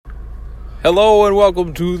Hello and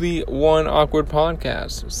welcome to the One Awkward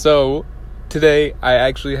Podcast. So, today I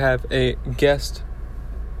actually have a guest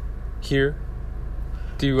here.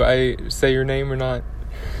 Do I say your name or not?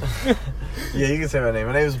 Yeah, you can say my name.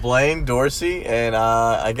 My name is Blaine Dorsey, and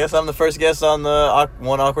I guess I'm the first guest on the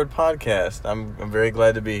One Awkward Podcast. I'm very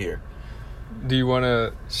glad to be here. Do you want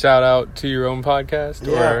to shout out to your own podcast?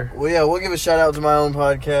 Yeah, we'll give a shout out to my own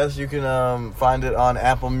podcast. You can find it on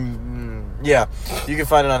Apple. Yeah, you can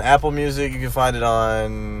find it on Apple Music. You can find it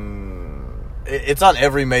on. It's on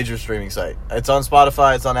every major streaming site. It's on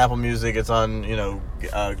Spotify. It's on Apple Music. It's on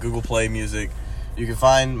Google Play Music. You can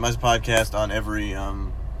find my podcast on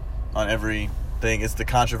every thing. It's the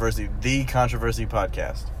Controversy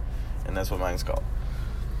Podcast, and that's what mine's called.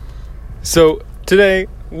 So today,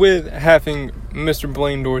 with having Mr.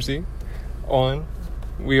 Blaine Dorsey on,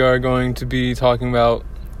 we are going to be talking about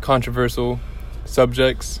controversial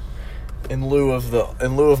subjects. In lieu of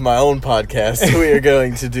my own podcast, we are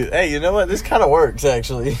going to do. Hey, you know what? This kind of works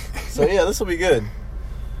actually. So yeah, this will be good.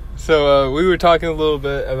 So we were talking a little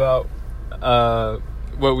bit about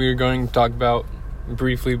what we were going to talk about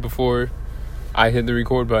briefly before I hit the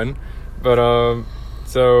record button. But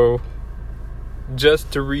so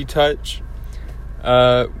just to retouch,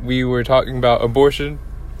 we were talking about abortion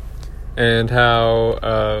and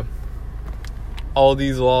how all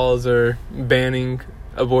these laws are banning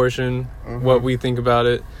abortion, what we think about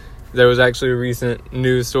it. There was actually a recent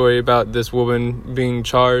news story about this woman being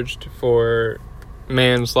charged for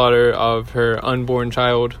manslaughter of her unborn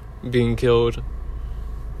child being killed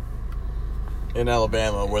in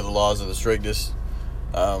Alabama, where the laws are the strictest.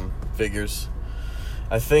 Figures.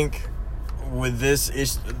 I think with this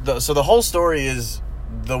so the whole story is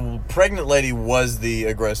the pregnant lady was the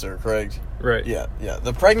aggressor, correct? Right. Yeah.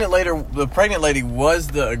 The pregnant lady was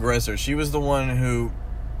the aggressor. She was the one who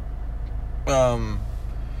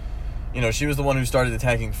she was the one who started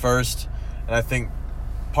attacking first, and I think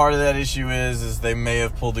part of that issue is they may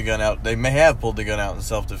have pulled the gun out. They may have pulled the gun out in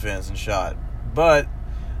self-defense and shot. But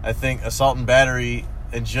I think assault and battery,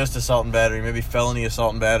 and just assault and battery, maybe felony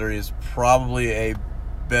assault and battery, is probably a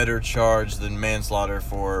better charge than manslaughter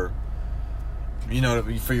for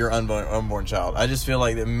your unborn child. I just feel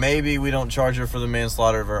like that maybe we don't charge her for the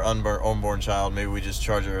manslaughter of her unborn child. Maybe we just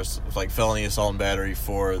charge her like felony assault and battery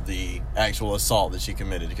for the actual assault that she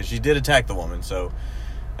committed, because she did attack the woman. So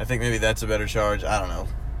I think maybe that's a better charge. I don't know.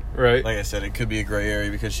 Right. Like I said, it could be a gray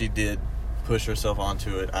area because she did push herself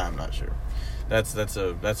onto it. I'm not sure. That's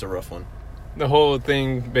a rough one. The whole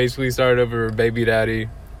thing basically started over her baby daddy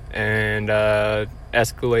and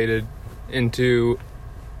escalated into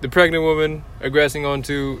the pregnant woman aggressing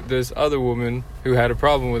onto this other woman who had a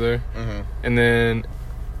problem with her. Mm-hmm. And then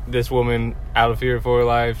this woman, out of fear for her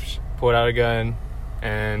life, pulled out a gun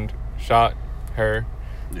and shot her.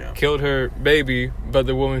 Yeah. Killed her baby, but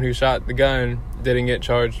the woman who shot the gun didn't get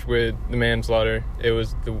charged with the manslaughter. It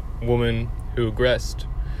was the woman who aggressed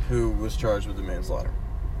who was charged with the manslaughter.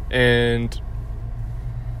 And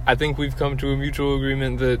I think we've come to a mutual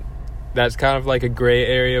agreement that that's kind of like a gray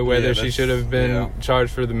area, whether she should have been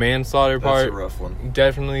charged for the manslaughter part. That's a rough one.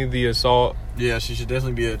 Definitely the assault. Yeah, she should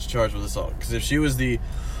definitely be charged with assault. Because if she was the...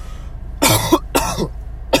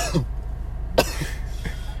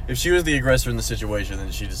 if she was the aggressor in the situation,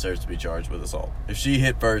 then she deserves to be charged with assault. If she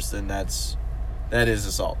hit first, then that is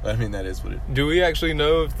assault. I mean, that is what it... Do we actually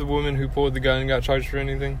know if the woman who pulled the gun got charged for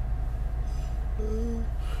anything?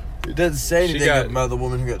 It doesn't say anything about the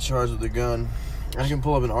woman who got charged with the gun. I can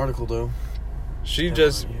pull up an article, though. She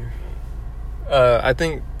just...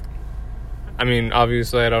 obviously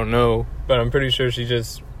I don't know, but I'm pretty sure she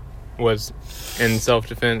just was in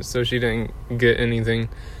self-defense, so she didn't get anything.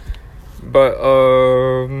 But,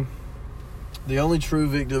 the only true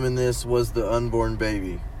victim in this was the unborn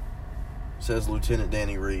baby, says Lieutenant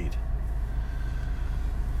Danny Reed.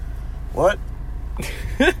 What?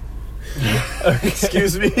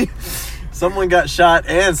 Excuse me? Someone got shot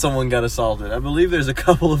and someone got assaulted. I believe there's a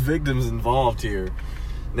couple of victims involved here.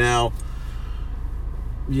 Now,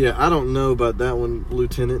 yeah, I don't know about that one,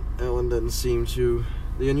 Lieutenant. That one doesn't seem to...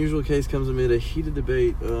 The unusual case comes amid a heated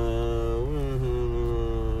debate.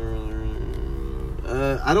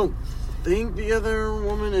 I don't think the other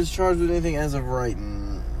woman is charged with anything as of right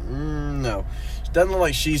no. It doesn't look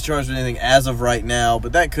like she's charged with anything as of right now,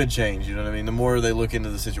 but that could change, you know what I mean? The more they look into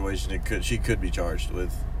the situation, she could be charged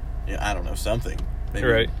with, I don't know, something. Maybe,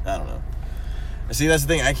 right. I don't know. See, that's the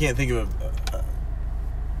thing. I can't think of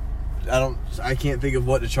I can't think of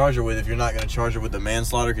what to charge her with if you're not going to charge her with the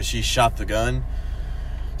manslaughter because she shot the gun.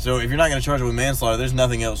 So if you're not going to charge her with manslaughter, there's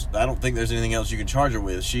nothing else. I don't think there's anything else you can charge her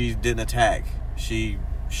with. She didn't attack. She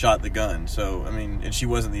shot the gun. So, I mean, and she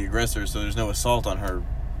wasn't the aggressor, so there's no assault on her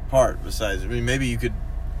part. Besides, I mean, maybe you could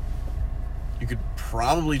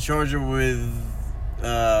probably charge her with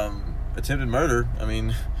attempted murder. I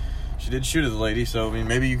mean, she did shoot at the lady, so I mean,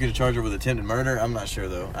 maybe you could charge her with attempted murder. I'm not sure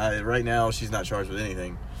though. Right now, she's not charged with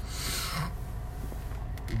anything.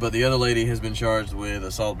 But the other lady has been charged with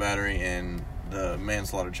assault, battery, and the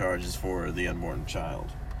manslaughter charges for the unborn child.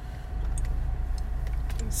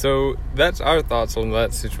 So that's our thoughts on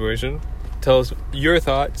that situation. Tell us your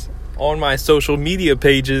thoughts on my social media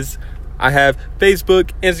pages. I have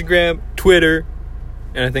Facebook, Instagram, Twitter,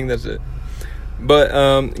 and I think that's it. But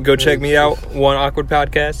go check me out, One Awkward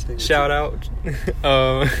Podcast. Shout out.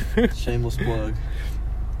 Shameless plug.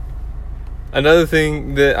 Another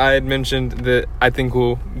thing that I had mentioned that I think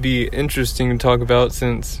will be interesting to talk about,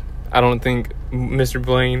 since I don't think Mr.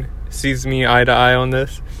 Blaine sees me eye to eye on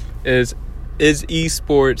this, is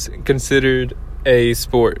esports considered a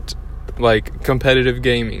sport, like competitive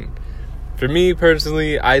gaming? For me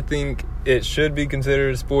personally, I think it should be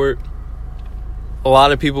considered a sport. A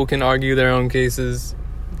lot of people can argue their own cases.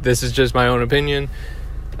 This is just my own opinion.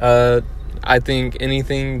 I think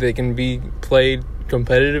anything that can be played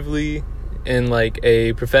competitively in like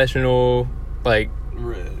a professional, like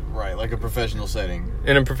right, like a professional setting.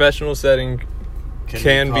 In a professional setting,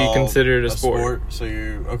 can be considered a sport. So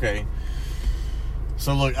you okay?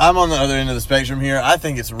 So look, I'm on the other end of the spectrum here. I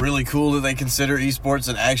think it's really cool that they consider esports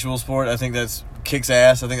an actual sport. I think that's kicks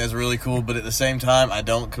ass. I think that's really cool. But at the same time, I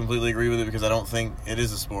don't completely agree with it because I don't think it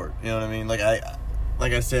is a sport. You know what I mean? Like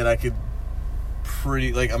I said, I could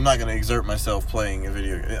I'm not going to exert myself playing a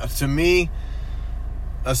video game.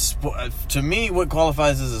 To me, what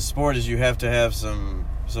qualifies as a sport is you have to have some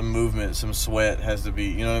movement, some sweat has to be.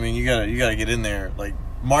 You know what I mean? You gotta get in there. Like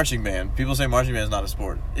marching band. People say marching band is not a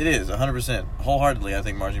sport. It is 100%. Wholeheartedly, I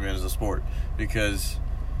think marching band is a sport because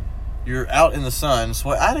you're out in the sun.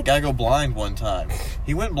 Sweat. I had a guy go blind one time.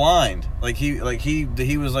 He went blind. He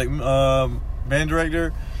was like band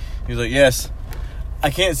director. He was like, yes,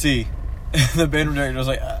 I can't see. The band director was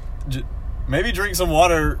like, maybe drink some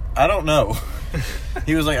water. I don't know.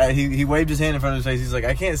 He was like, he waved his hand in front of his face. He's like,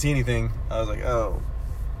 I can't see anything. I was like, oh,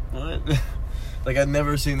 what? Like, I'd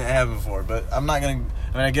never seen that happen before. But I'm not going to...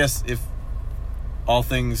 I mean, I guess if all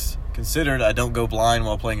things considered, I don't go blind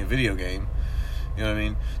while playing a video game. You know what I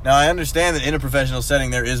mean? Now, I understand that in a professional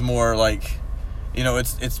setting, there is more, like... You know,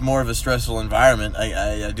 it's more of a stressful environment.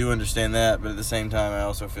 I do understand that. But at the same time, I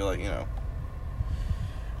also feel like, you know...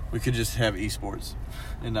 We could just have esports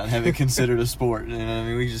and not have it considered a sport. You know what I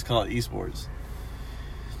mean? We could just call it esports.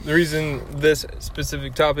 The reason this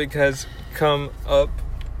specific topic has come up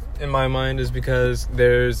in my mind is because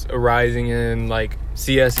there's a rising in like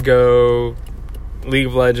CSGO, League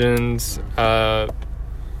of Legends,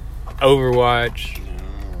 Overwatch,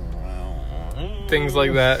 things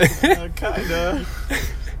like that. Kinda,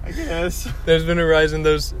 I guess. There's been a rise in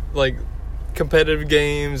those like competitive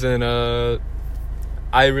games, and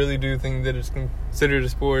I really do think that it's considered a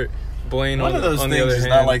sport. Blaine, one of those on things the other is hand,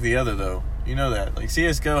 not like the other, though. You know that. Like,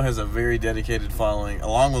 CSGO has a very dedicated following,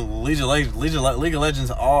 along with League of Legends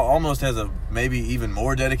almost has a maybe even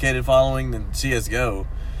more dedicated following than CSGO.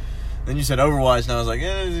 Then you said Overwatch, and I was like,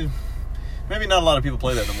 maybe not a lot of people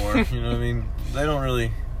play that no more. You know what I mean? They don't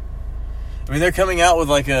really... I mean, they're coming out with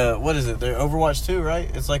like a... What is it? They're Overwatch 2, right?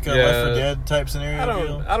 It's like a Left 4 Dead type scenario.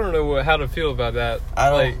 I don't know how to feel about that.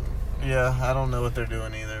 I don't know what they're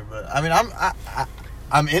doing either. But, I mean,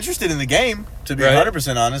 I'm interested in the game, to be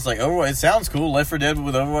 100% honest. Like, Overwatch, it sounds cool, Left 4 Dead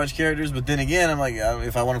with Overwatch characters, but then again, I'm like,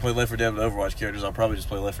 if I want to play Left 4 Dead with Overwatch characters, I'll probably just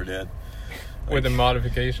play Left 4 Dead. Like, with a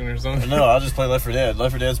modification or something? No, I'll just play Left 4 Dead.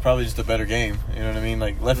 Left 4 Dead's probably just a better game. You know what I mean?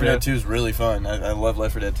 Like, Left 4 Dead 2 is really fun. I love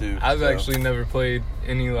Left 4 Dead 2. I've actually never played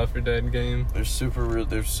any Left 4 Dead game. They're super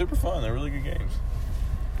fun. They're really good games.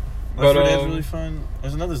 Left 4 Dead's really fun.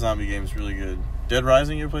 There's another zombie game that's really good. Dead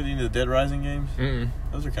Rising. You ever played any of the Dead Rising games? Mm-mm.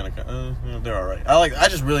 Those are kind of they're all right. I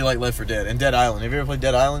just really like Left 4 Dead and Dead Island. Have you ever played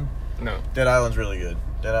Dead Island? No. Dead Island's really good.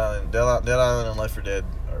 Dead Island and Left 4 Dead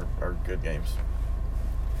are good games.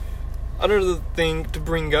 Another thing to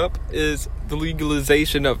bring up is the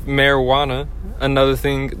legalization of marijuana. Another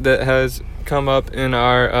thing that has come up in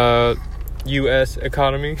our U.S.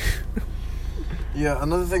 economy. Yeah,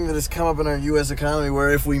 another thing that has come up in our U.S. economy, where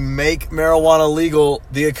if we make marijuana legal,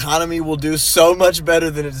 the economy will do so much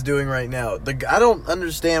better than it's doing right now. I don't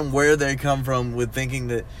understand where they come from with thinking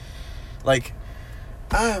that, like,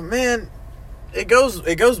 man, it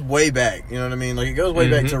goes way back. You know what I mean? Like, it goes way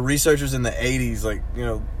back to researchers in the 80s, like, you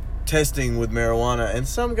know, testing with marijuana. And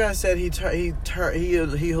some guy said he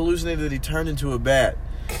hallucinated that he turned into a bat.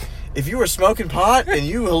 if you were smoking pot and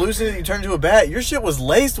you hallucinated, you turned into a bat, your shit was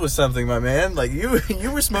laced with something, my man. Like, you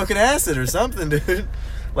were smoking acid or something, dude.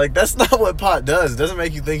 Like, that's not what pot does. It doesn't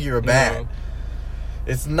make you think you're a bat. No.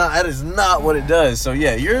 It's not. That is not what it does. So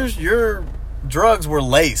yeah, your drugs were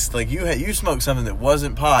laced. Like, you smoked something that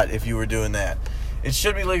wasn't pot if you were doing that. It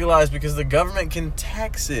should be legalized because the government can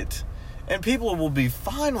tax it, and people will be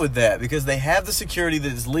fine with that because they have the security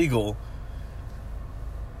that is legal.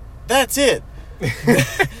 That's it.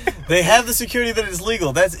 They have the security that is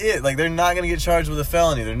legal. That's it. Like, they're not going to get charged with a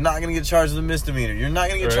felony. They're not going to get charged with a misdemeanor. You're not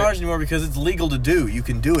going to get charged anymore because it's legal to do. You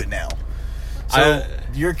can do it now. So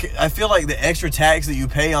I feel like the extra tax that you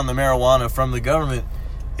pay on the marijuana from the government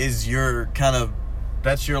is your kind of,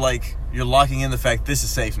 that's your, like, you're locking in the fact this is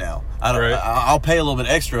safe now. I'll pay a little bit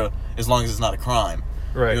extra as long as it's not a crime.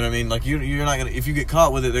 Right. You know what I mean? Like, you're not going to, if you get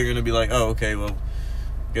caught with it, they're going to be like, oh, okay, well,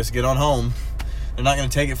 guess get on home. They're not going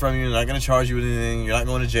to take it from you. They're not going to charge you with anything. You're not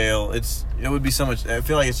going to jail. It would be so much, I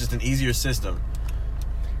feel like it's just an easier system.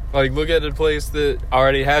 Like, look at a place that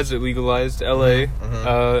already has it legalized, LA.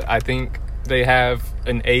 Mm-hmm. I think they have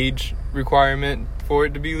an age requirement for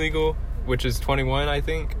it to be legal, which is 21, I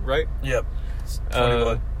think, right? Yep.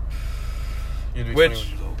 21. Which 21 years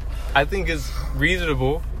old. I think is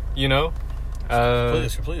reasonable, you know?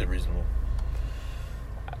 It's completely reasonable.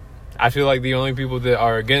 I feel like the only people that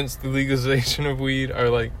are against the legalization of weed are,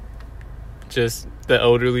 like, just the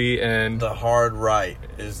elderly and... The hard right.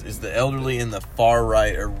 Is the elderly and the far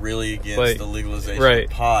right are really against, like, the legalization of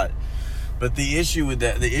pot. But the issue with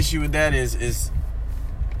that is,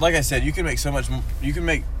 like I said, you can make so much... You can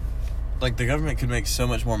make... Like, the government could make so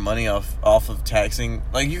much more money off of taxing.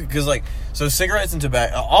 Like, because, like... So, cigarettes and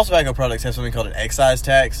tobacco... All tobacco products have something called an excise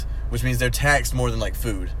tax, which means they're taxed more than, like,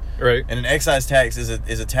 food. Right. And an excise tax is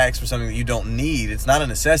a tax for something that you don't need. It's not a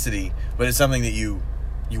necessity, but it's something that you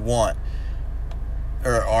want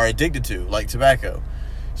or are addicted to, like tobacco.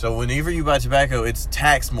 So whenever you buy tobacco, it's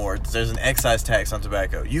taxed more. There's an excise tax on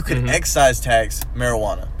tobacco. You can excise tax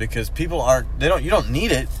marijuana because people you don't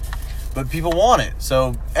need it, but people want it.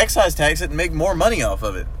 So excise tax it and make more money off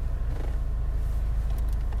of it.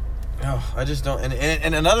 Oh, I just don't.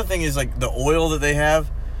 And another thing is, like, the oil that they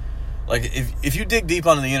have. Like, if you dig deep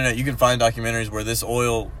onto the internet, you can find documentaries where this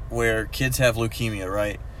oil, where kids have leukemia,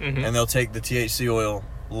 right? Mm-hmm. And they'll take the THC oil,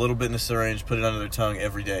 a little bit in a syringe, put it under their tongue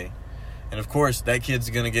every day. And, of course, that kid's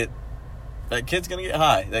going to get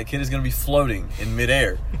high. That kid is going to be floating in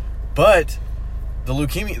midair. But the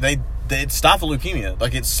leukemia, it stopped the leukemia.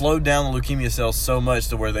 Like, it slowed down the leukemia cells so much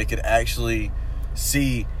to where they could actually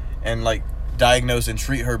see and, like, diagnose and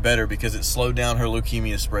treat her better because it slowed down her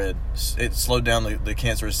leukemia spread. It slowed down the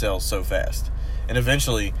cancerous cells so fast, and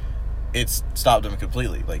eventually it stopped them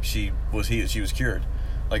completely. Like, she was cured.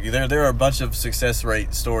 Like, there are a bunch of success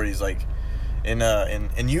rate stories. Like in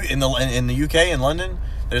the UK, in London,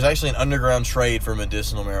 there's actually an underground trade for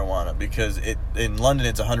medicinal marijuana because in London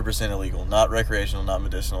it's 100% illegal, not recreational, not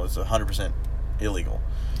medicinal. It's 100% illegal.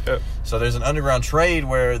 Yep. So there's an underground trade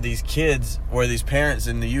where these parents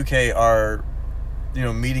in the UK are, you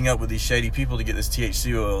know, meeting up with these shady people to get this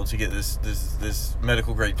THC oil, to get this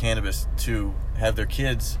medical grade cannabis to have their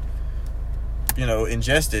kids, you know,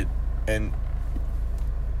 ingest it, and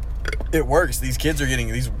it works. These kids are getting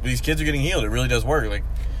healed. It really does work.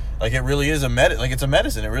 Like it really is it's a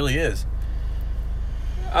medicine. It really is.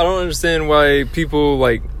 I don't understand why people,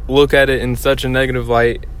 like, look at it in such a negative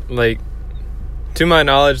light. Like, to my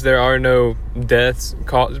knowledge, there are no deaths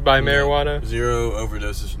caused by marijuana. Zero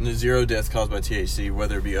overdoses. Zero deaths caused by THC,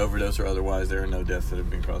 whether it be overdose or otherwise. There are no deaths that have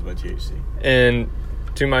been caused by THC. And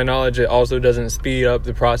to my knowledge, it also doesn't speed up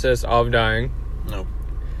the process of dying. No.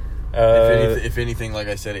 If anything, like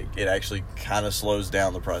I said, it actually kind of slows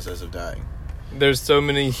down the process of dying. There's so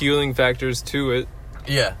many healing factors to it.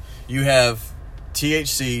 Yeah. You have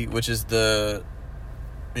THC, which is the...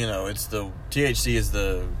 You know, THC is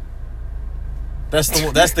the... That's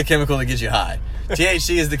the chemical that gets you high.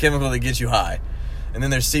 THC is the chemical that gets you high. And then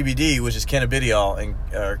there's CBD, which is cannabidiol,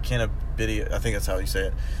 or cannabidiol, I think that's how you say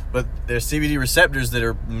it. But there's CBD receptors that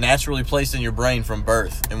are naturally placed in your brain from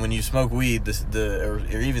birth. And when you smoke weed, or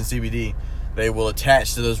even CBD, they will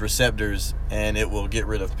attach to those receptors, and it will get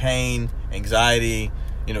rid of pain, anxiety,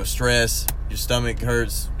 you know, stress. Your stomach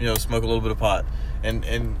hurts, you know, smoke a little bit of pot.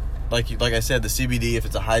 And like I said, the CBD, if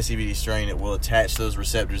it's a high CBD strain, it will attach those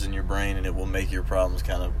receptors in your brain, and it will make your problems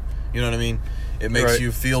kind of, you know what I mean? It makes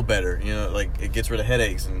you feel better. You know, like, it gets rid of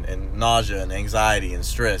headaches and nausea and anxiety and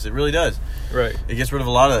stress. It really does. Right. It gets rid of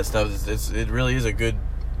a lot of that stuff. It really is a good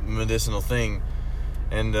medicinal thing.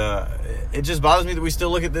 And it just bothers me that we still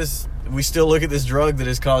look at this drug that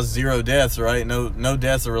has caused zero deaths, right? No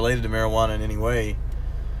deaths are related to marijuana in any way.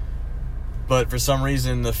 But for some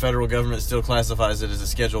reason, the federal government still classifies it as a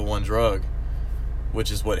Schedule 1 drug,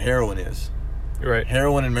 which is what heroin is. Right.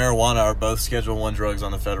 Heroin and marijuana are both Schedule 1 drugs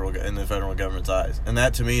in the federal government's eyes. And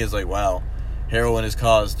that, to me, is like, wow, heroin has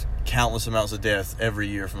caused countless amounts of death every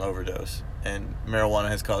year from overdose, and marijuana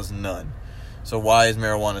has caused none. So why is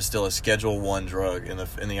marijuana still a Schedule 1 drug in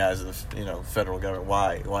the eyes of the federal government?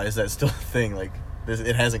 Why is that still a thing? Like,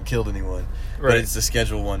 it hasn't killed anyone, right. But it's a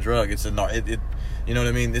Schedule 1 drug. It's you know what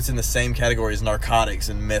I mean? It's in the same category as narcotics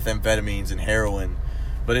and methamphetamines and heroin,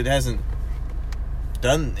 but it hasn't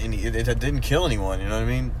done any. It didn't kill anyone. You know what I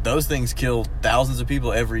mean? Those things kill thousands of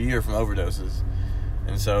people every year from overdoses,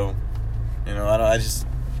 and so, I just,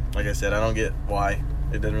 like I said, I don't get why.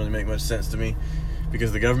 It doesn't really make much sense to me,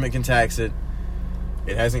 because the government can tax it.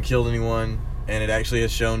 It hasn't killed anyone, and it actually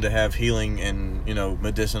has shown to have healing and,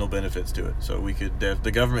 medicinal benefits to it. So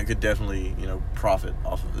the government could definitely, profit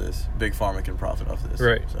off of this. Big Pharma can profit off of this.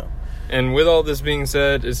 Right. So, and with all this being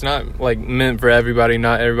said, it's not like meant for everybody.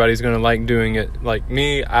 Not everybody's going to like doing it. Like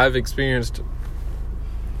me, I've experienced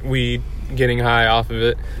weed, getting high off of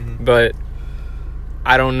it, mm-hmm. but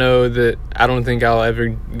I don't think I'll ever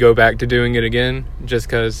go back to doing it again, just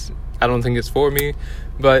because I don't think it's for me.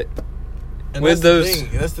 But and with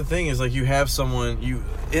that's the thing is, like, you have someone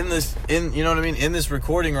in this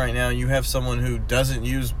recording right now, you have someone who doesn't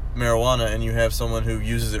use marijuana, and you have someone who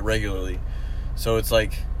uses it regularly. So it's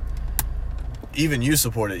like, even you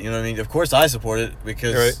support it. You know what I mean? Of course I support it,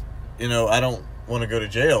 because right. I don't want to go to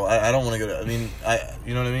jail. I don't want to go to.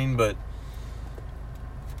 You know what I mean? But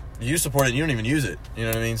you support it and you don't even use it. You know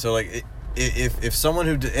what I mean? So, like, if someone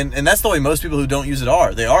who and that's the way most people who don't use it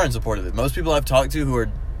are. They are in support of it. Most people I've talked to who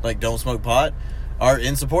are like don't smoke pot are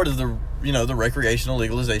in support of the the recreational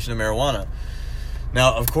legalization of marijuana.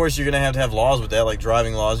 Now, of course, you're going to have laws with that, like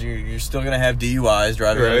driving laws. You're still going to have DUIs,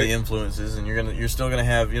 driving under the influences, and you're still going to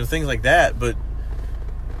have things like that. But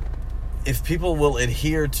if people will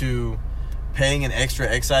adhere to paying an extra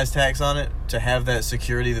excise tax on it to have that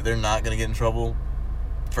security that they're not going to get in trouble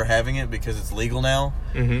for having it because it's legal now.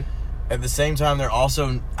 Mm-hmm. At the same time,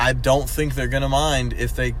 I don't think they're going to mind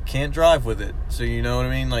if they can't drive with it. So, you know what I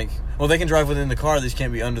mean? Like, well, they can drive within the car, they just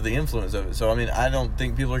can't be under the influence of it. So, I mean, I don't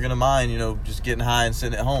think people are going to mind, just getting high and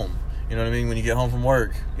sitting at home. You know what I mean? When you get home from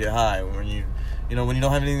work, get high. When you don't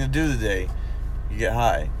have anything to do today, you get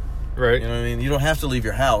high. Right. You know what I mean? You don't have to leave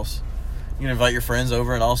your house. You can invite your friends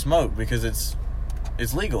over and all smoke because it's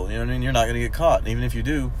legal. You know what I mean? You're not going to get caught. And even if you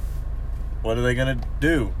do, what are they going to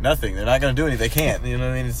do? Nothing. They're not going to do anything. They can't. You know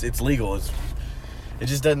what I mean? It's legal. It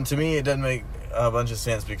just doesn't, to me, it doesn't make a bunch of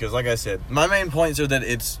sense because, like I said, my main points are that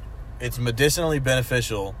it's medicinally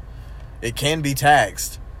beneficial. It can be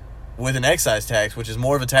taxed with an excise tax, which is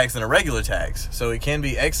more of a tax than a regular tax. So it can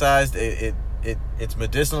be excised. It's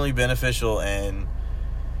medicinally beneficial, and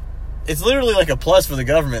it's literally like a plus for the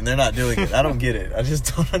government, and they're not doing it. I don't get it. I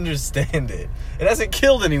just don't understand it. It hasn't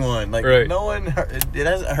killed anyone. Like, right. No one, it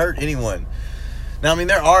hasn't hurt anyone. Now, I mean,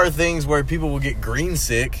 there are things where people will get green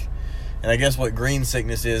sick, and I guess what green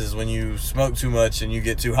sickness is when you smoke too much and you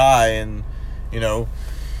get too high, and,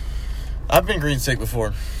 I've been green sick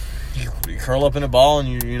before. You curl up in a ball, and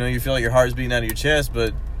you feel like your heart's beating out of your chest,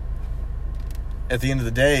 but at the end of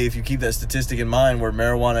the day, if you keep that statistic in mind where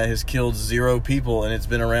marijuana has killed 0 people and it's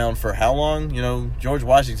been around for how long? George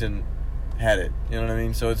Washington had it. You know what I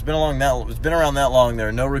mean? So it's been around that long. There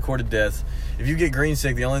are no recorded deaths. If you get green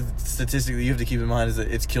sick, the only statistic that you have to keep in mind is that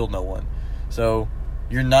it's killed no one. So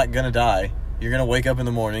you're not going to die. You're going to wake up in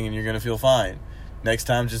the morning and you're going to feel fine. Next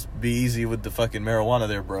time, just be easy with the fucking marijuana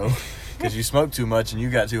there, bro. Because you smoked too much and you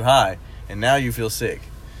got too high. And now you feel sick.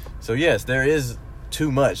 So yes, there is too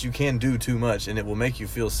much. You can do too much and it will make you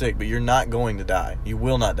feel sick, but you're not going to die. You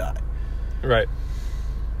will not die. Right.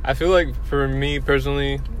 I feel like for me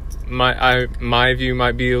personally, my view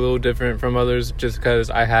might be a little different from others just because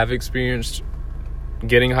I have experienced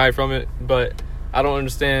getting high from it, but I don't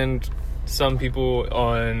understand some people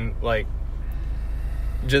on, like,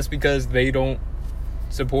 just because they don't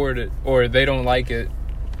support it or they don't like it,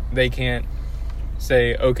 they can't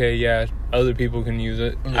say, okay, yeah, other people can use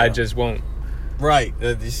it. Yeah. I just won't. Right.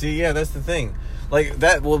 You see, yeah, that's the thing. Like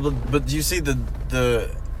that. Well, but you see the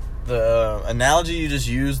analogy you just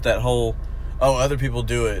used. That whole, other people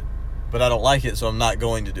do it, but I don't like it, so I'm not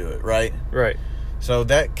going to do it. Right. Right. So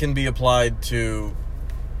that can be applied to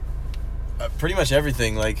pretty much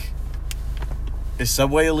everything. Like, is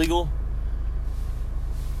Subway illegal?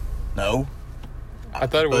 No. I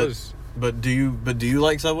thought it was. But do you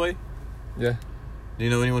like Subway? Yeah. Do you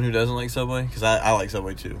know anyone who doesn't like Subway? Because I like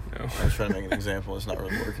Subway too. No. I was trying to make an example. It's not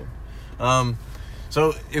really working.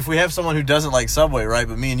 So if we have someone who doesn't like Subway, right,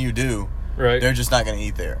 but me and you do, right, they're just not going to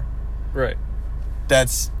eat there. Right.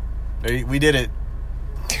 We did it.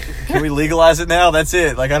 Can we legalize it now? That's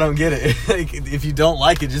it. Like, I don't get it. Like, if you don't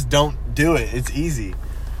like it, just don't do it. It's easy.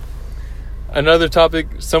 Another topic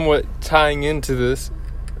somewhat tying into this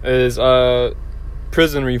is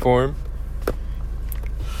prison reform.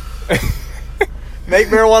 Make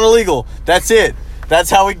marijuana legal. That's it. That's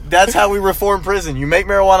how we reform prison. You make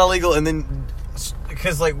marijuana legal, and then,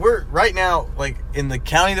 because like we're right now, like in the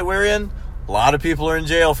county that we're in, a lot of people are in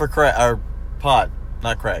jail for crack or pot,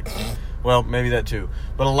 not crack. Well, maybe that too.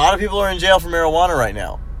 But a lot of people are in jail for marijuana right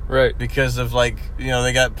now. Right. Because of, like, you know,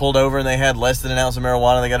 they got pulled over and they had less than an ounce of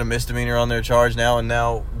marijuana. They got a misdemeanor on their charge now, and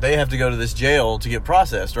now they have to go to this jail to get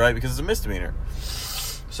processed, right? Because it's a misdemeanor.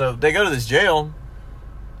 So they go to this jail,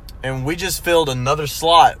 and we just filled another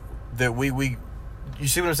slot that you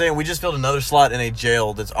see what I'm saying? We just filled another slot in a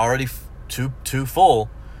jail that's already too full.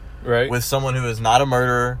 Right. With someone who is not a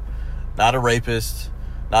murderer, not a rapist,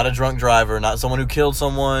 not a drunk driver, not someone who killed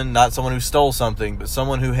someone, not someone who stole something, but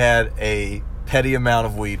someone who had a petty amount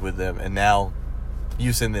of weed with them, and now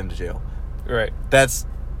you send them to jail. Right. That's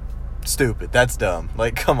stupid. That's dumb.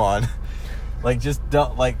 Like, come on. Like, just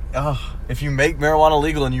don't, like, if you make marijuana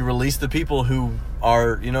legal and you release the people who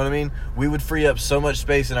are, you know what I mean? We would free up so much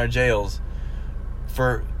space in our jails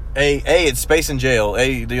for, it's space in jail.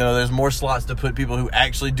 You know, there's more slots to put people who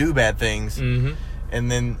actually do bad things. Mm-hmm. And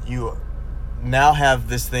then you now have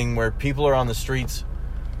this thing where people are on the streets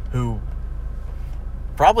who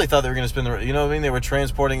probably thought they were going to spend you know what I mean? They were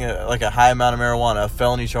transporting a high amount of marijuana, a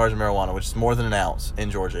felony charge of marijuana, which is more than an ounce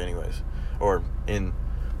in Georgia anyways. Or in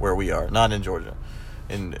where we are. Not in Georgia.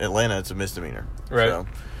 In Atlanta, it's a misdemeanor. Right. So,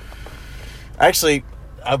 actually,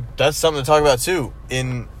 that's something to talk about too.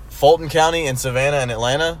 In Fulton County and Savannah and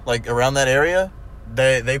Atlanta, like around that area,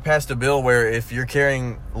 they passed a bill where if you're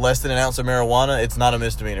carrying less than an ounce of marijuana, it's not a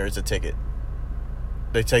misdemeanor, it's a ticket.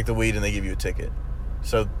 They take the weed and they give you a ticket.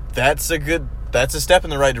 So that's a step in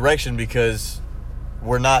the right direction, because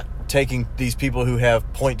we're not taking these people who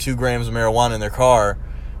have 0.2 grams of marijuana in their car,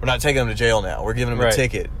 we're not taking them to jail now. We're giving them a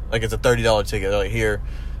ticket. Like, it's a $30 ticket. They're like, here,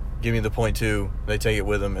 give me the 0.2. They take it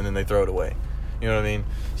with them, and then they throw it away. You know what I mean?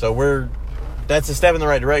 So that's a step in the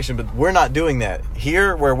right direction, but we're not doing that.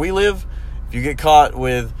 Here, where we live, if you get caught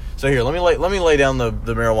with... So here, let me lay down the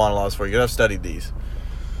marijuana laws for you. I've studied these.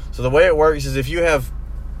 So the way it works is if you have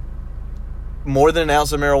more than an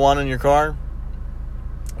ounce of marijuana in your car,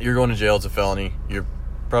 you're going to jail. It's a felony. You're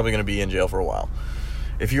probably going to be in jail for a while.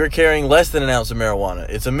 If you're carrying less than an ounce of marijuana,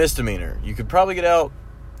 it's a misdemeanor. You could probably get out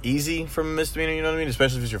easy from a misdemeanor, you know what I mean?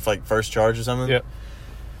 Especially if it's your like first charge or something. Yep.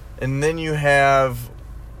 And then you have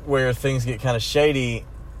where things get kind of shady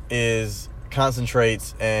is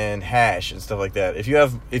concentrates and hash and stuff like that. If you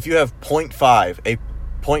have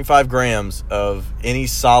 0.5 grams of any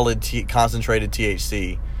solid concentrated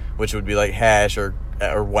THC, which would be like hash or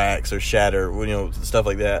wax or shatter, you know, stuff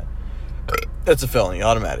like that, that's a felony,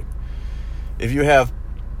 automatic. If you have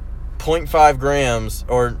 0.5 grams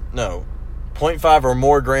or 0.5 or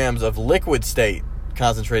more grams of liquid state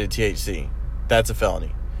concentrated THC, that's a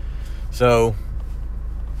felony. So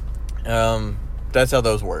that's how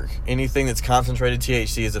those work. Anything that's concentrated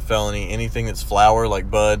THC is a felony. Anything that's flower,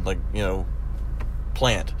 like bud, like, you know,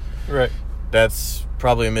 plant, right, that's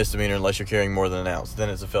probably a misdemeanor unless you're carrying more than an ounce. Then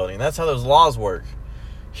it's a felony. And that's how those laws work.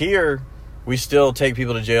 Here, we still take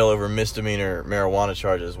people to jail over misdemeanor marijuana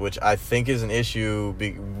charges, which I think is an issue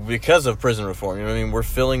because of prison reform. You know what I mean? We're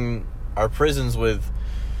filling our prisons with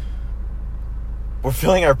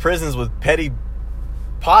petty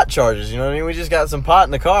pot charges. You know what I mean? We just got some pot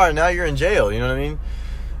in the car and now you're in jail. You know what I mean?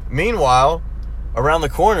 Meanwhile, around the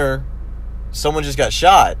corner, someone just got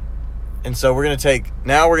shot. And so we're going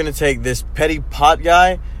to take this petty pot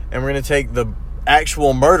guy and we're going to take the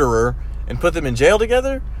actual murderer and put them in jail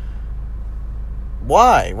together?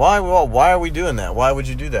 Why? Why are we doing that? Why would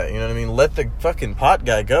you do that? You know what I mean? Let the fucking pot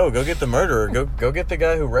guy go. Go get the murderer. Go get the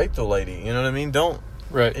guy who raped the lady. You know what I mean? Don't.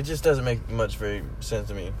 Right. It just doesn't make very sense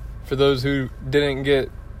to me. For those who didn't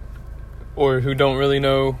get or who don't really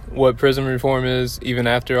know what prison reform is, even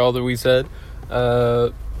after all that we said,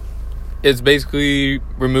 it's basically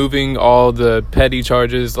removing all the petty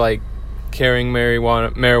charges like carrying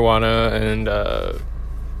marijuana and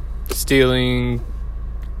stealing.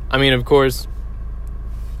 I mean, of course,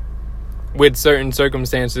 with certain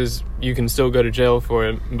circumstances, you can still go to jail for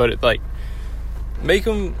it, but it, like, make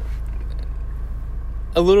them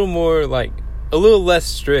a little more, like, a little less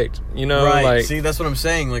strict, you know? Right. Like, see, that's what I'm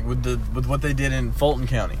saying, like, with what they did in Fulton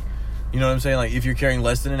County. You know what I'm saying? Like, if you're carrying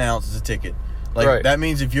less than an ounce, it's a ticket. Like, right. That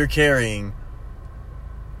means if you're carrying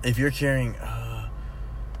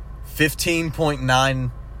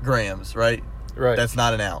 15.9 grams, right? Right. That's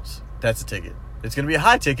not an ounce. that's a ticket. It's going to be a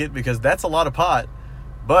high ticket because that's a lot of pot,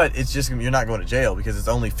 but it's just you're not going to jail because it's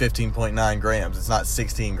only 15.9 grams. It's not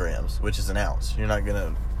 16 grams, which is an ounce. You're not going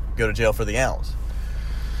to go to jail for the ounce.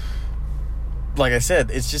 Like I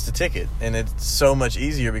said, it's just a ticket, and it's so much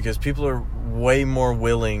easier because people are way more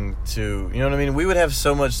willing to, you know what I mean? We would have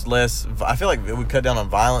so much less, I feel like it would cut down on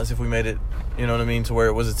violence if we made it, you know what I mean, to where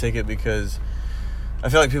it was a ticket, because I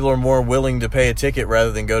feel like people are more willing to pay a ticket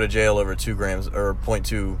rather than go to jail over 2 grams or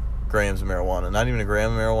 0.2 grams of marijuana. Not even a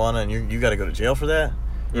gram of marijuana, and you got to go to jail for that?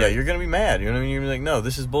 Yeah, you're going to be mad, you know what I mean? You're going to be like, no,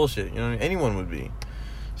 this is bullshit, you know what I mean? Anyone would be.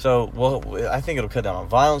 So, well, I think it'll cut down on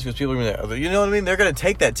violence because people are going to, you know what I mean? They're going to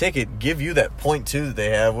take that ticket, give you that 0.2 that they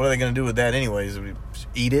have. What are they going to do with that anyways?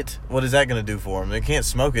 Eat it? What is that going to do for them? They can't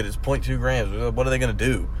smoke it. It's 0.2 grams. What are they going to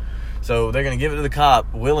do? So they're going to give it to the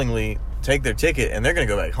cop willingly, take their ticket, and they're going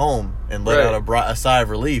to go back home and let out a sigh of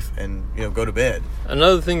relief and, you know, go to bed.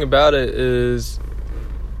 Another thing about it is,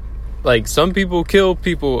 like, some people kill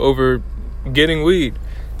people over getting weed.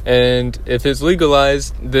 And if it's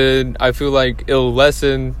legalized, then I feel like it'll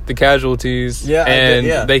lessen the casualties. Yeah,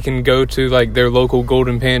 and they can go to like their local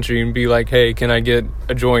Golden Pantry and be like, "Hey, can I get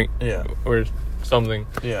a joint?" Yeah, or something.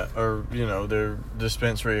 Yeah, or you know, their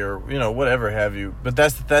dispensary, or you know, whatever have you. But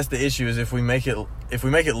that's the issue is if we make it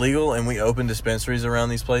legal and we open dispensaries around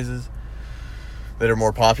these places that are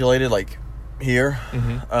more populated, like here,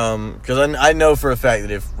 because I know for a fact that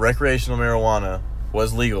if recreational marijuana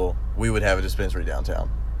was legal, we would have a dispensary downtown.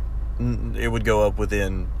 It would go up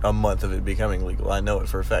within a month of it becoming legal. I know it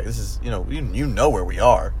for a fact. This is, you know, you know where we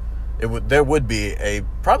are. There would be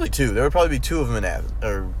probably 2. There would probably be 2 of them in Athens.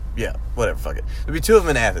 Or, yeah, whatever, fuck it. There'd be 2 of them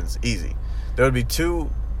in Athens, easy. There would be 2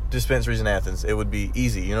 dispensaries in Athens. It would be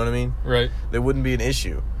easy, you know what I mean? Right. There wouldn't be an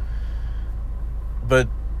issue.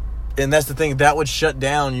 And that's the thing, that would shut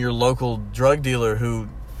down your local drug dealer who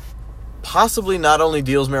possibly not only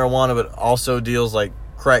deals marijuana, but also deals like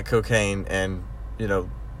crack cocaine and, you know,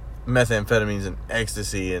 methamphetamines and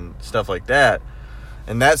ecstasy and stuff like that.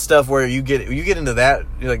 And that stuff where you get into that,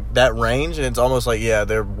 like that range, and it's almost like, yeah,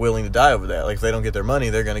 they're willing to die over that. Like if they don't get their money,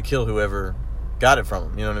 they're going to kill whoever got it from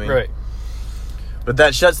them. You know what I mean? Right. But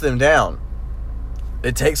that shuts them down.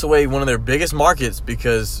 It takes away one of their biggest markets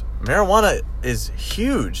because marijuana is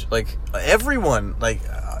huge. Like everyone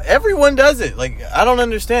does it. Like I don't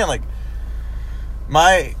understand. Like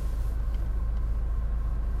my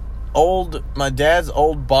dad's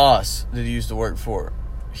old boss that he used to work for,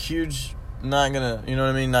 huge, not gonna, you know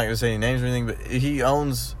what I mean, not gonna say any names or anything, but he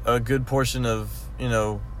owns a good portion of, you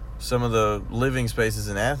know, some of the living spaces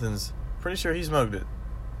in Athens. Pretty sure he smoked it.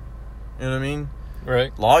 You know what I mean?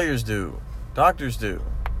 Right. Lawyers do. Doctors do.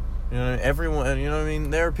 You know what I mean? Everyone, you know what I mean?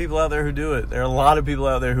 There are people out there who do it. There are a lot of people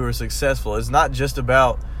out there who are successful. It's not just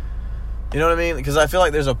about, you know what I mean? Because I feel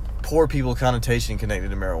like there's a poor people connotation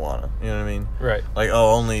connected to marijuana. You know what I mean? Right. Like,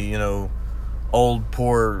 oh, only, you know, old,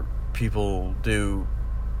 poor people do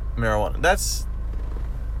marijuana. That's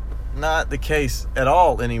not the case at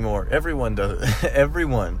all anymore. Everyone does it.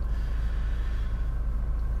 Everyone.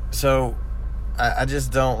 So, I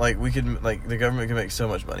just don't, like, the government can make so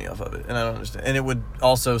much money off of it, and I don't understand. And it would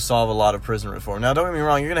also solve a lot of prison reform. Now, don't get me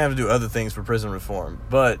wrong, you're going to have to do other things for prison reform,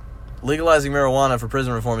 but legalizing marijuana for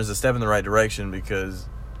prison reform is a step in the right direction because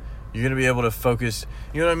you're going to be able to focus,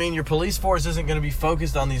 you know what I mean? Your police force isn't going to be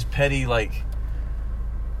focused on these petty, like,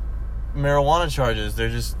 marijuana charges.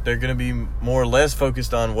 They're going to be more or less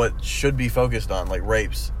focused on what should be focused on, like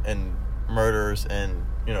rapes and murders and,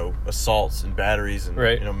 you know, assaults and batteries and,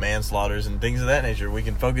 right, you know, manslaughters and things of that nature. We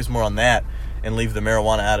can focus more on that and leave the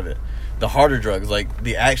marijuana out of it. The harder drugs, like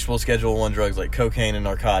the actual Schedule 1 drugs like cocaine and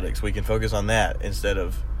narcotics, we can focus on that instead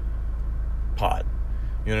of pot.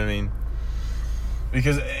 You know what I mean?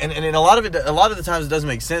 Because and a lot of the times it doesn't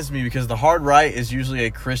make sense to me because the hard right is usually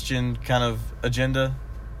a Christian kind of agenda.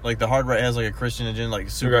 Like the hard right has like a Christian agenda,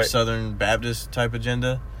 like super right, Southern Baptist type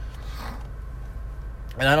agenda.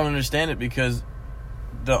 And I don't understand it because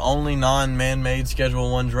the only non-man-made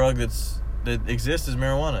Schedule 1 drug that exists is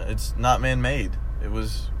marijuana. It's not man-made.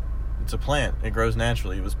 It's a plant. It grows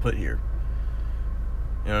naturally. It was put here.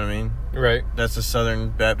 You know what I mean? Right. That's a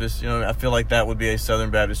Southern Baptist. You know, I feel like that would be a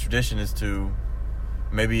Southern Baptist tradition is to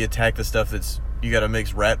maybe attack the stuff that's you got to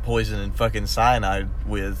mix rat poison and fucking cyanide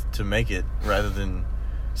with to make it rather than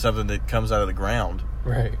something that comes out of the ground.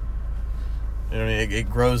 Right. You know what I mean? It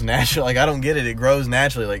grows naturally. Like, I don't get it. It grows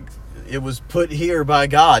naturally. Like, it was put here by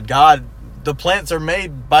God. God, the plants are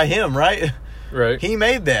made by Him, right? Right. He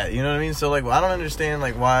made that. You know what I mean? So, like, I don't understand,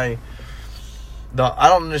 like, why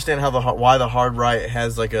the hard right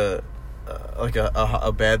has, like, a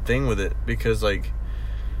bad thing with it. Because, like,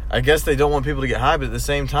 I guess they don't want people to get high, but at the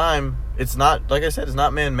same time, it's not, like I said, it's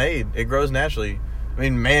not man-made. It grows naturally. I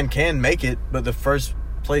mean, man can make it, but the first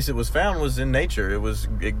place it was found was in nature.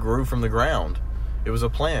 It grew from the ground. It was a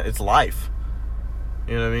plant. It's life.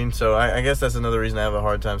 You know what I mean? So I guess that's another reason I have a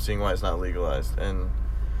hard time seeing why it's not legalized. And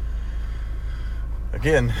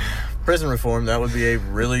again, prison reform, that would be a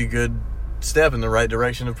really good step in the right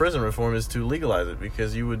direction of prison reform, is to legalize it,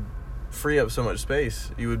 because you would free up so much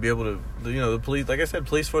space. You would be able to, the police, like I said,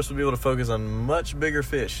 police force would be able to focus on much bigger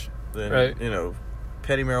fish than,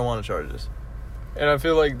 petty marijuana charges. And I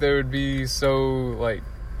feel like there would be so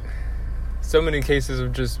many cases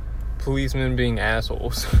of just policemen being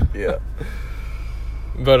assholes. Yeah.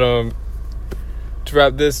 But to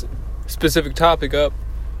wrap this specific topic up,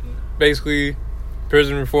 basically,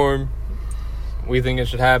 prison reform, we think it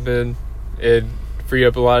should happen. It'd free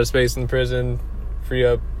up a lot of space in the prison, free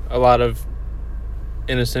up a lot of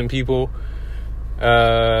innocent people.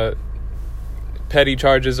 Petty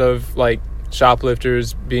charges of, like,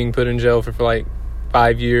 shoplifters being put in jail for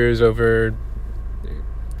 5 years over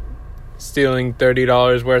stealing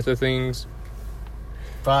 $30 worth of things.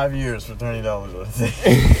 5 years for $30 worth of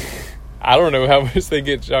things. I don't know how much they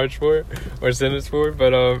get charged for or sentenced for,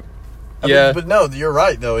 but I mean, but no, you're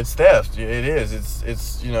right though. It's theft. It is.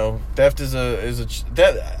 It's theft is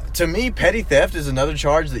that to me, petty theft is another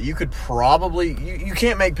charge that you could probably you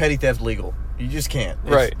can't make petty theft legal. You just can't.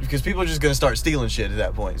 Right. Because people are just going to start stealing shit at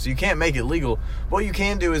that point. So you can't make it legal. What you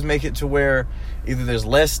can do is make it to where either there's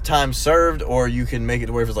less time served, or you can make it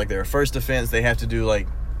to where if it's like their first offense, they have to do like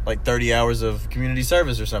 30 hours of community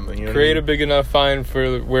service or something. You know Create a big enough fine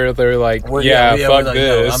for where they're like, fuck like,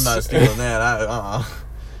 this. No, I'm not stealing that.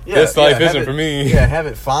 This life isn't for me. Yeah, have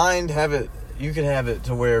it fined. You could have it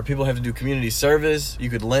to where people have to do community service.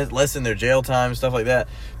 You could lessen their jail time, stuff like that.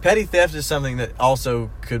 Petty theft is something that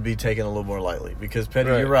also could be taken a little more lightly, because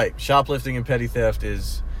you're right. Shoplifting and petty theft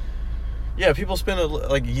is, people spend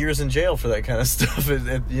years in jail for that kind of stuff.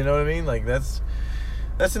 You know what I mean? Like that's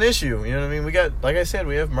an issue. You know what I mean? We got, like I said,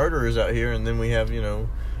 we have murderers out here, and then we have,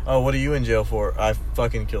 oh, what are you in jail for? I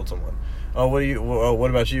fucking killed someone. Oh, what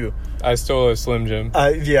about you? I stole a Slim Jim.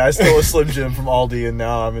 I stole a Slim Jim from Aldi, and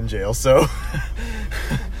now I'm in jail. So,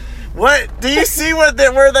 what? Do you see where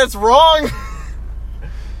that's wrong?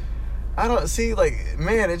 I don't see,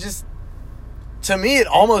 man, it just, to me, it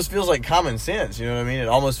almost feels like common sense. You know what I mean? It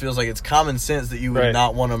almost feels like it's common sense that you would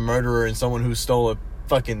not want a murderer and someone who stole a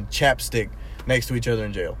fucking chapstick next to each other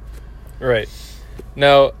in jail. Right.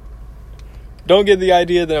 Now, don't get the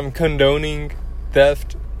idea that I'm condoning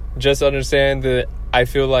theft. Just understand that I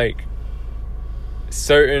feel like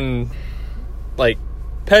certain,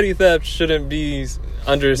 petty theft shouldn't be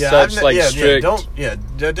under such strict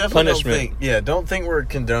definitely punishment. Don't think we're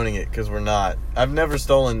condoning it, because we're not. I've never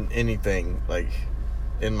stolen anything,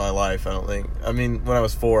 in my life, I don't think. I mean, when I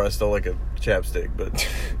was 4, I stole, a chapstick, but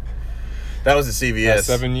that was at CVS. That's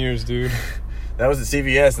 7 years, dude. That was at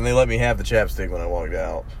CVS, and they let me have the chapstick when I walked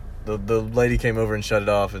out. The lady came over and shut it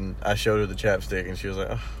off, and I showed her the chapstick, and she was like,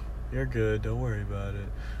 "Oh, you're good. Don't worry about it."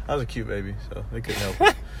 I was a cute baby, so they couldn't help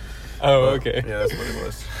it. Okay. Yeah, that's what it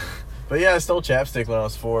was. But yeah, I stole chapstick when I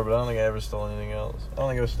was 4, but I don't think I ever stole anything else. I don't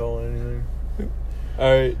think I've stolen anything.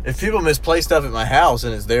 All right. If people misplace stuff at my house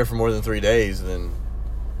and it's there for more than 3 days, then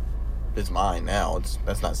it's mine now.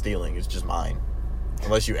 That's not stealing. It's just mine.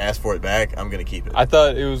 Unless you ask for it back, I'm going to keep it. I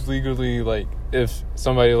thought it was legally, if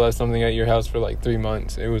somebody left something at your house for, 3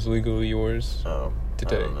 months, it was legally yours to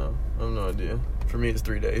take. I don't know. I have no idea. For me, it's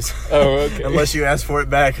 3 days. Oh, okay. Unless you ask for it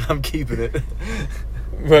back, I'm keeping it.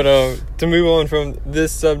 But to move on from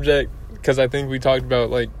this subject, because I think we talked about,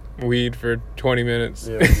 weed for 20 minutes.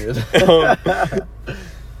 Yeah, we did.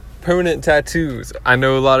 Permanent tattoos. I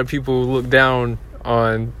know a lot of people look down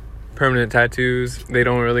on permanent tattoos. They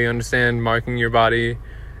don't really understand marking your body,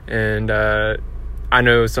 and I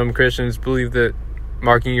know some Christians believe that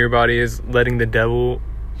marking your body is letting the devil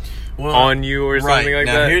on you or something like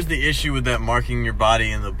that. Now, here's the issue with that marking your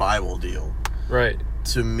body in the Bible deal. Right.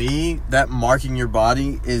 To me, that marking your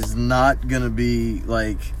body is not gonna be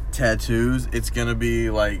tattoos. It's gonna be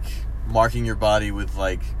marking your body with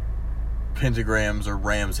pentagrams or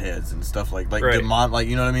ram's heads and stuff you know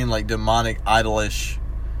what I mean, demonic idolish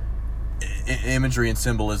imagery and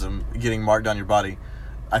symbolism getting marked on your body.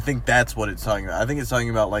 I think that's what it's talking about. I think it's talking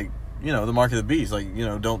about the mark of the beast.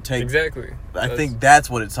 Don't take. Exactly. I think that's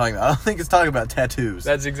what it's talking about. I don't think it's talking about tattoos.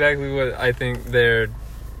 That's exactly what I think they're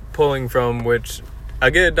pulling from, which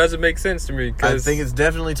again doesn't make sense to me. I think it's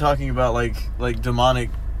definitely talking about like demonic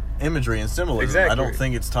imagery and symbolism. Exactly. I don't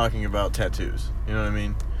think it's talking about tattoos. You know what I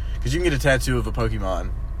mean? Because you can get a tattoo of a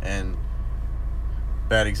Pokemon and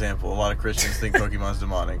bad example. A lot of Christians think Pokemon's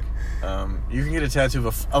demonic. You can get a tattoo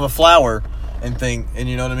of a flower and think, and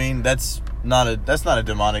you know what I mean? That's not a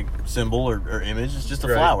demonic symbol or image. It's just a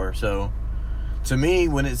flower. So, to me,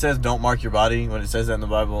 when it says don't mark your body, when it says that in the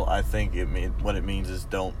Bible, I think what it means is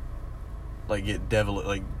don't, like, get devil,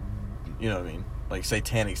 like, you know what I mean? Like,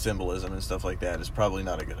 satanic symbolism and stuff like that is probably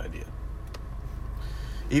not a good idea.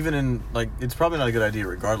 Even in, like, it's probably not a good idea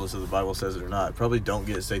regardless if the Bible says it or not. Probably don't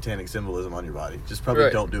get satanic symbolism on your body. Just probably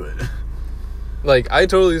don't do it. Like, I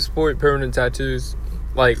totally support permanent tattoos.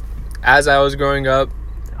 Like, as I was growing up,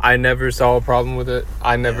 I never saw a problem with it.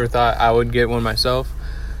 I never thought I would get one myself.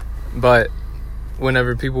 But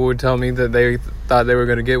whenever people would tell me that they thought they were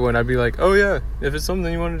going to get one, I'd be like, oh yeah, if it's something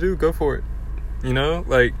you want to do, go for it. You know?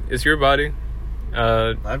 Like, it's your body.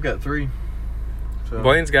 I've got 3. So.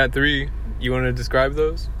 Blaine's got 3. You want to describe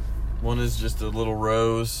those? One is just a little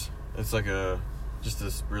rose. It's like just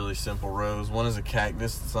this really simple rose. One is a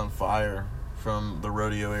cactus that's on fire from the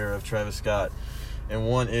rodeo era of Travis Scott. And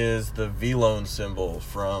one is the V-Lone symbol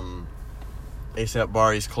from A$AP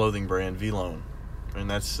Bari's clothing brand, V-Lone. And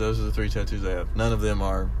those are the 3 tattoos I have. None of them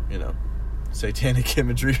are, satanic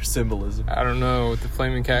imagery or symbolism. I don't know, with the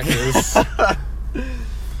flaming cactus.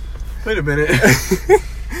 Wait a minute.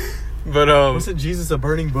 But wasn't Jesus a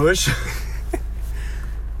burning bush?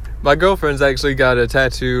 My girlfriend's actually got a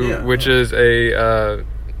tattoo, which is a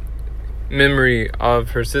memory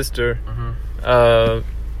of her sister. Mm-hmm.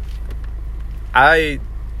 As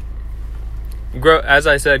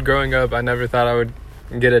I said, growing up, I never thought I would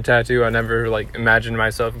get a tattoo. I never imagined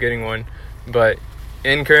myself getting one. But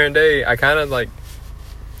in current day, I kind of want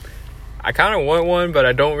one, but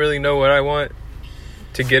I don't really know what I want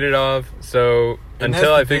to get it off. So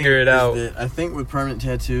until I figure it out, I think with permanent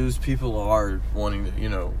tattoos, people are wanting to,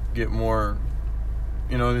 get more.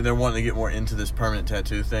 They're wanting to get more into this permanent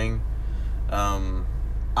tattoo thing.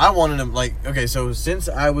 I wanted them so since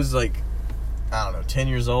I was 10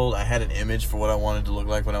 years old, I had an image for what I wanted to look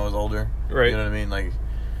like when I was older. Right. You know what I mean?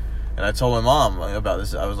 And I told my mom about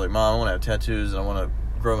this. I was like, Mom, I want to have tattoos, and I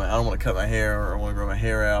don't want to cut my hair, or I want to grow my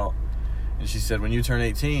hair out. And she said, when you turn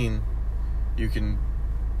 18, you can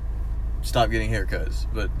stop getting haircuts.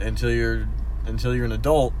 But until you're an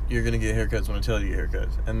adult, you're going to get haircuts when I tell you to get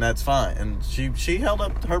haircuts. And that's fine. And she held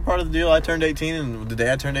up her part of the deal. I turned 18, and the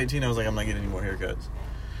day I turned 18, I was like, I'm not getting any more haircuts.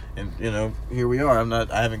 And here we are.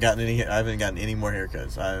 I haven't gotten any more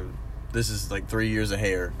haircuts. This is 3 years of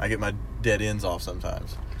hair. I get my dead ends off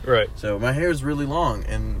sometimes. Right. So my hair is really long,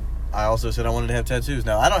 and I also said I wanted to have tattoos.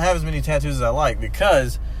 Now I don't have as many tattoos as I like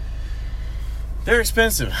because they're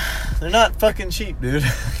expensive. They're not fucking cheap, dude.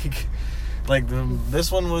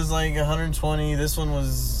 This one was $120. This one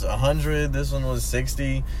was $100. This one was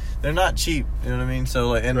 $60. They're not cheap. You know what I mean?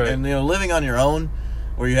 So and living on your own,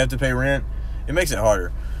 where you have to pay rent, it makes it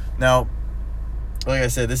harder. Now, like I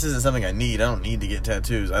said, this isn't something I need. I don't need to get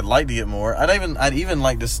tattoos. I'd like to get more. I'd even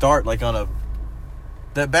like to start on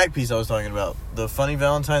that back piece I was talking about. The Funny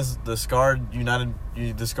Valentine's, the scarred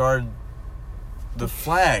the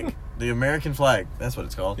flag, the American flag. That's what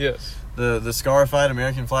it's called. Yes. The scarified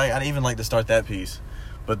American flag. I'd even like to start that piece.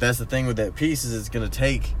 But that's the thing with that piece is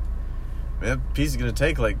that piece is going to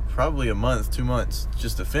take probably a month, 2 months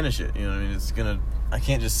just to finish it. You know what I mean? I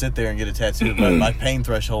can't just sit there and get a tattoo, but my pain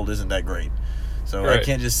threshold isn't that great. So I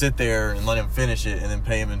can't just sit there and let him finish it and then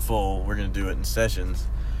pay him in full. We're going to do it in sessions.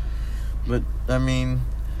 But, I mean,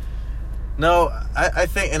 no, I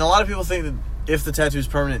think, and a lot of people think that if the tattoo is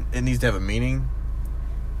permanent, it needs to have a meaning.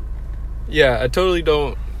 Yeah, I totally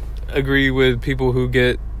don't agree with people who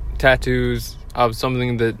get tattoos of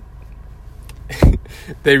something that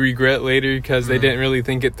they regret later because they didn't really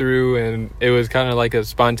think it through, and it was kind of like a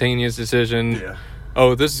spontaneous decision. Yeah.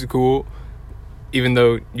 Oh, this is cool. Even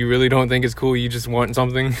though you really don't think it's cool, you just want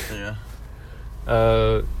something. Yeah.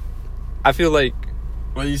 I feel like...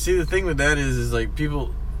 Well, you see, the thing with that is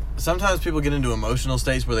sometimes people get into emotional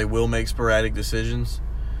states where they will make sporadic decisions.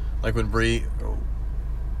 Like when Bree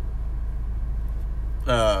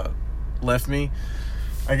left me,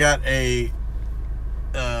 I got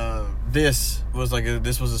this was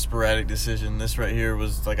a sporadic decision. This right here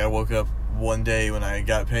was I woke up one day when I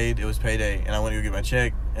got paid. It was payday, and I went to go get my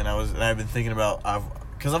check. And I've been thinking about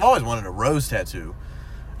because I've always wanted a rose tattoo.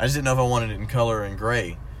 I just didn't know if I wanted it in color and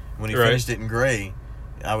gray. When he finished it in gray,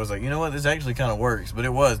 I was like, you know what, this actually kind of works. But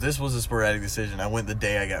this was a sporadic decision. I went the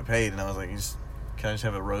day I got paid, and I was like, can I just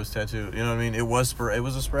have a rose tattoo? You know what I mean? It was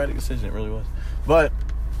a sporadic decision. It really was. But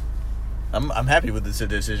I'm happy with the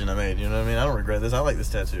decision I made. You know what I mean? I don't regret this. I like this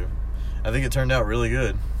tattoo. I think it turned out really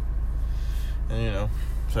good. And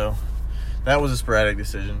so that was a sporadic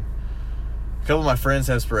decision. A couple of my friends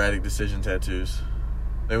have sporadic decision tattoos.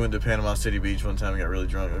 They went to Panama City Beach one time and got really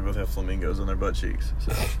drunk. They both have flamingos on their butt cheeks.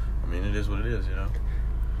 So, I mean, it is what it is, you know?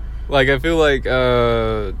 Like, I feel like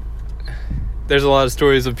there's a lot of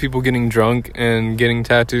stories of people getting drunk and getting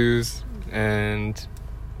tattoos, and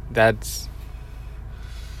that's...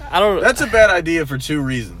 That's a bad idea for two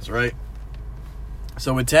reasons, right?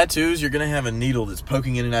 So with tattoos, you're going to have a needle that's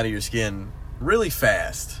poking in and out of your skin really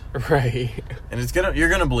fast. Right. And you're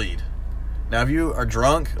going to bleed. Now, if you are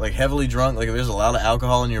drunk, like heavily drunk, like if there's a lot of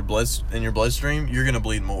alcohol in your bloodstream, you're going to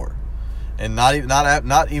bleed more. And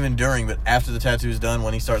not even during, but after the tattoo's done,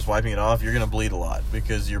 when he starts wiping it off, you're going to bleed a lot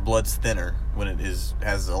because your blood's thinner when it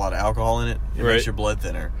has a lot of alcohol in it. It makes your blood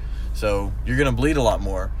thinner. So you're going to bleed a lot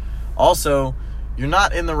more. Also, you're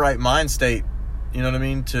not in the right mind state, you know what I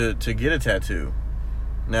mean, to get a tattoo.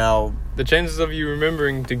 Now, the chances of you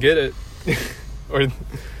remembering to get it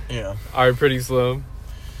are pretty slow.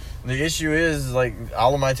 The issue is, like,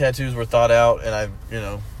 all of my tattoos were thought out, and I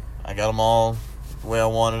got them all the way I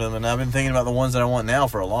wanted them, and I've been thinking about the ones that I want now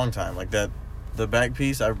for a long time. Like the back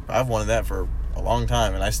piece, I've wanted that for a long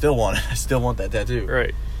time, and I still want it. I still want that tattoo.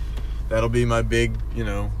 Right. That'll be my big,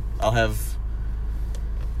 I'll have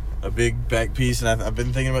a big back piece, and I've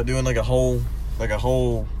been thinking about doing like a whole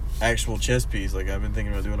actual chest piece. Like, I've been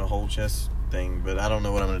thinking about doing a whole chest thing, but I don't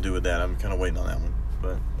know what I'm going to do with that. I'm kind of waiting on that one.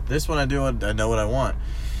 But this one I know what I want.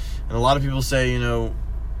 And a lot of people say,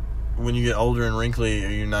 when you get older and wrinkly, are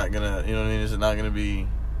you not going to, is it not going to be,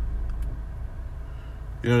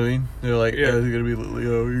 you know what I mean? They're like, yeah, it's going to be,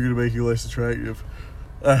 you're going to make you less attractive.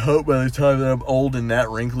 I hope by the time that I'm old and that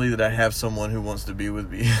wrinkly that I have someone who wants to be with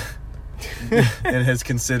me and has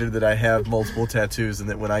considered that I have multiple tattoos and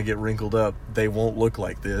that when I get wrinkled up, they won't look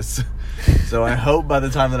like this. So I hope by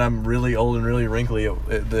the time that I'm really old and really wrinkly,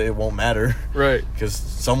 it won't matter. Right. Because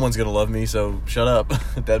someone's going to love me, so shut up.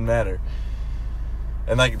 It doesn't matter.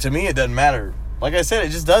 And, like, to me, it doesn't matter. Like I said, it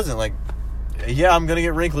just doesn't. Like, yeah, I'm going to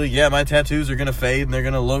get wrinkly. Yeah, my tattoos are going to fade and they're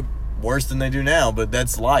going to look worse than they do now, but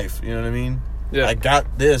that's life. You know what I mean? Yeah. I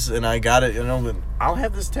got this and I got it, but I'll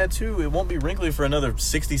have this tattoo. It won't be wrinkly for another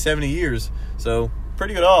 60, 70 years. So,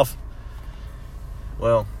 pretty good off.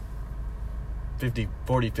 Well,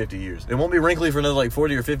 40, 50 years. It won't be wrinkly for another, like,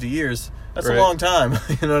 40 or 50 years. That's a long time.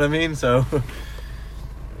 You know what I mean? So, but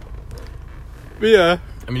yeah.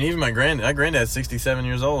 I mean, even my granddad's 67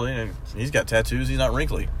 years old. He's got tattoos. He's not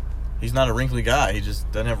wrinkly. He's not a wrinkly guy. He just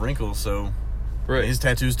doesn't have wrinkles, so right. His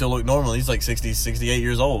tattoos still look normal. He's like 60, 68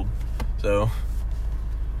 years old. So,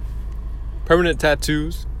 permanent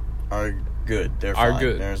tattoos are good. They're fine.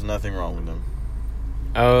 Good. There's nothing wrong with them.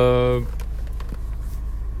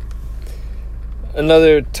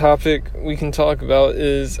 Another topic we can talk about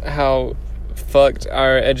is how fucked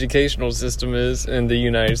our educational system is in the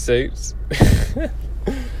United States.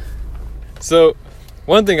 So,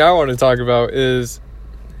 one thing I want to talk about is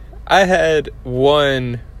I had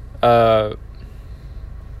one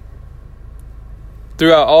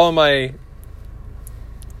throughout all of my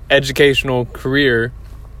educational career,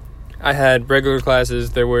 I had regular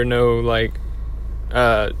classes. There were no, like,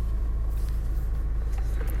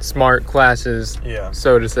 smart classes,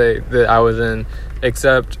 so to say, that I was in,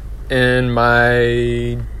 except in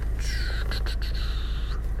my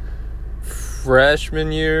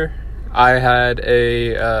freshman year, I had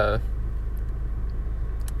a,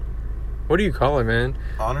 what do you call it, man?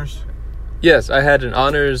 Honors? Yes, I had an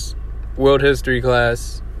honors world history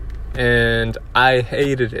class, and I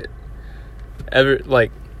hated it. The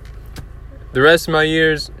rest of my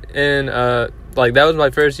years in, that was my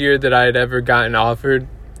first year that I had ever gotten offered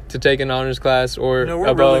to take an honors class or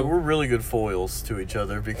above. We're really good foils to each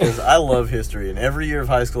other because I love history, and every year of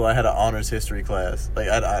high school I had an honors history class. Like,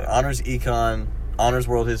 I had honors econ, honors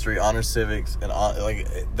world history, honors civics, and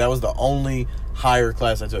that was the only higher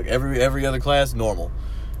class I took. Every other class, normal.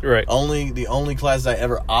 Right. The only classes I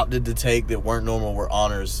ever opted to take that weren't normal were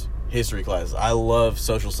honors history classes. I love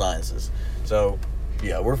social sciences. So,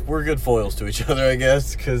 yeah, we're good foils to each other, I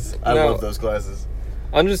guess, because I love those classes.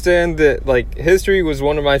 Understand that, like, history was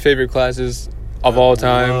one of my favorite classes of all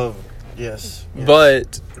time. Yes.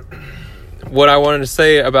 But what I wanted to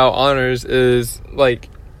say about honors is, like,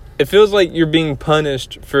 it feels like you're being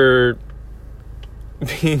punished for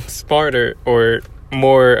being smarter or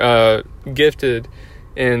more gifted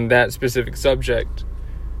in that specific subject,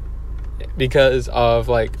 because of,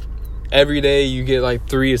 like, every day you get, like,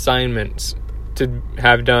 3 assignments to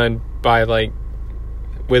have done by, like,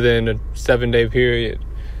 within a 7-day period.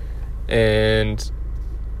 And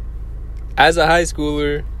as a high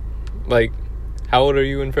schooler, like, how old are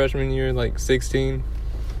you in freshman year? Like 16?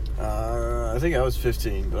 I think I was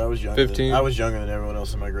 15, but I was younger. 15? I was younger than everyone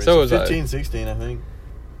else in my grade. So was 15, 16, I think.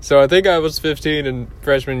 So I think I was 15 in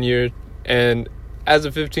freshman year, and as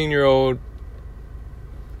a 15-year-old,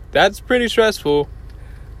 that's pretty stressful.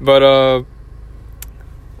 But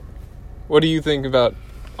what do you think about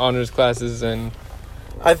honors classes? And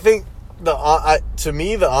I think to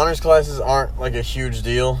me the honors classes aren't like a huge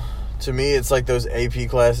deal. To me, it's like those AP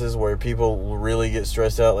classes where people really get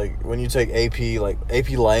stressed out. Like when you take AP, like AP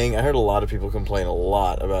Lang, I heard a lot of people complain a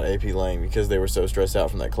lot about AP Lang because they were so stressed out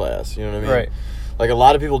from that class. You know what I mean? Right. Like a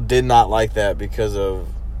lot of people did not like that because of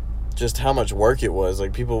just how much work it was.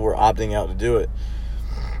 Like people were opting out to do it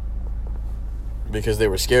because they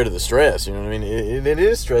were scared of the stress. You know what I mean? It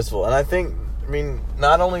is stressful. And I think,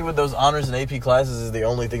 not only with those honors and AP classes is the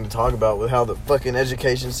only thing to talk about with how the fucking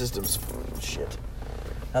education system's shit.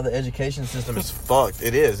 How the education system is fucked.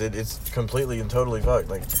 It is. It's completely and totally fucked.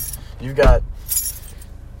 Like, you've got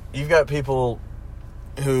people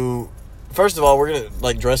who, first of all, we're gonna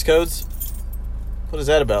like dress codes. What is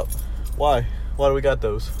that about? Why do we got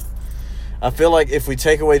those? I feel like if we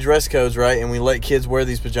take away dress codes, right, and we let kids wear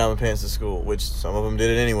these pajama pants to school, which some of them did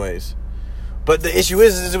it anyways. But the issue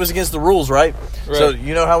is it was against the rules, right? So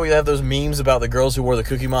you know how we have those memes about the girls who wore the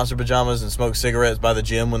Cookie Monster pajamas and smoked cigarettes by the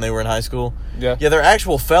gym when they were in high school? Yeah, they're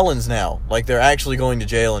actual felons now. Like, they're actually going to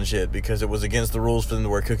jail and shit because it was against the rules for them to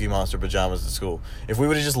wear Cookie Monster pajamas at school. If we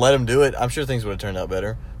would have just let them do it, I'm sure things would have turned out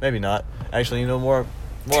better. Maybe not. Actually, more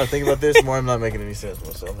I think about this, more I'm not making any sense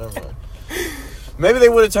myself. Never mind. Maybe they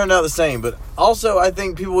would have turned out the same, but also I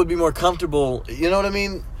think people would be more comfortable. You know what I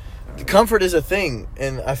mean? Comfort is a thing,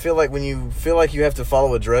 and I feel like when you feel like you have to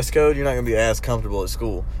follow a dress code, you're not going to be as comfortable at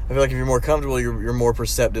school. I feel like if you're more comfortable, you're more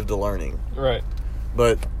perceptive to learning. Right.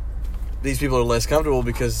 But these people are less comfortable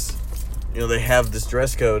because, they have this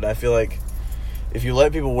dress code. I feel like if you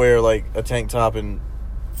let people wear, like, a tank top and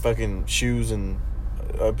fucking shoes and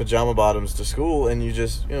pajama bottoms to school, and you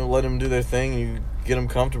just, let them do their thing, and you get them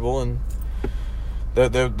comfortable, and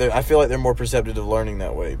I feel like they're more perceptive of learning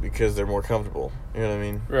that way because they're more comfortable. You know what I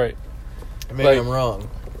mean? Right. Maybe I'm wrong,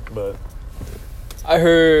 but I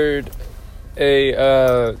heard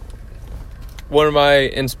one of my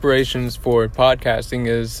inspirations for podcasting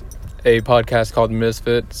is a podcast called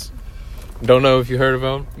Misfits. Don't know if you heard of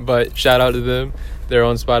them, but shout out to them. They're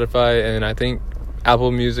on Spotify and I think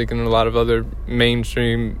Apple Music and a lot of other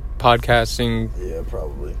mainstream podcasting. Yeah,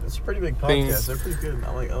 probably. It's a pretty big podcast. Things. They're pretty good.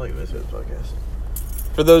 I like Misfits podcast.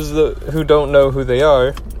 For those who don't know who they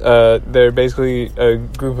are, they're basically a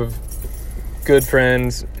group of good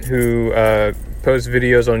friends who post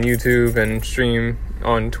videos on YouTube and stream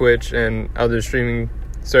on Twitch and other streaming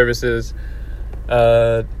services.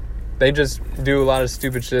 They just do a lot of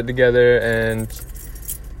stupid shit together, and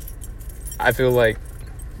I feel like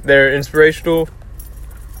they're inspirational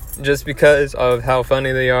just because of how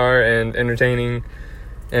funny they are and entertaining,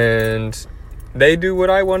 and they do what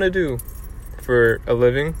I want to do for a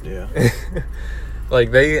living. Yeah.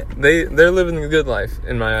 Like they're living a good life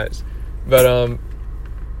in my eyes. But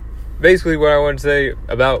basically what I wanted to say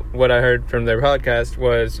about what I heard from their podcast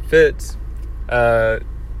was Fitz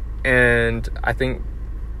and I think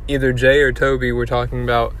either Jay or Toby were talking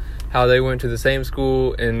about how they went to the same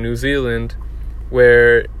school in New Zealand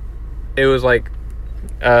where it was like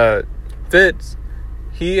Fitz,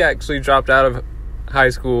 he actually dropped out of high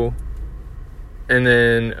school, and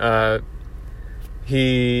then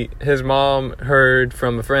his mom heard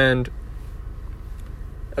from a friend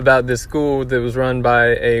about this school that was run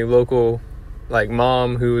by a local like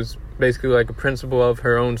mom who was basically like a principal of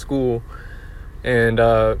her own school, and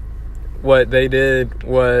what they did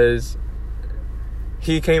was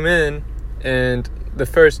he came in, and the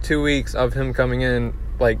first 2 weeks of him coming in,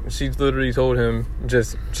 like, she literally told him,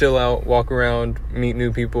 just chill out, walk around, meet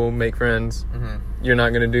new people, make friends. Mm-hmm. You're not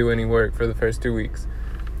going to do any work for the first 2 weeks.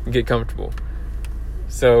 Get comfortable.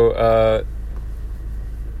 So,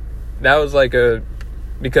 that was like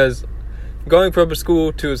because going from a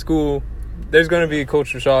school to a school, there's going to be a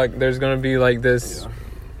culture shock. There's going to be like this,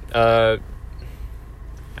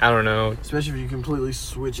 I don't know. Especially if you completely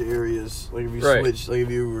switch areas. Like if you switch, like if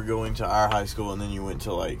you were going to our high school and then you went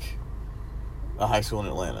to like a high school in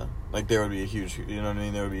Atlanta. Like there would be a huge, you know what I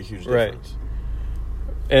mean? There would be a huge difference.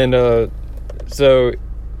 Right. And so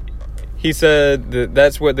he said that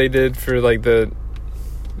that's what they did for like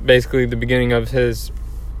basically the beginning of his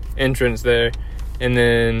entrance there. And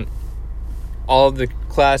then all of the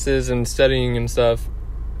classes and studying and stuff,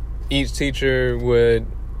 each teacher would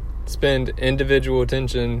spend individual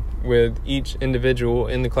attention with each individual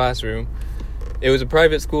in the classroom. It was a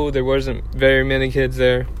private school. There wasn't very many kids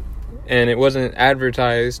there, and it wasn't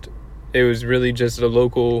advertised. It was really just a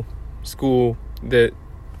local school that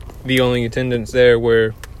the only attendants there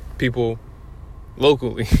were people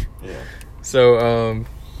locally. Yeah. So,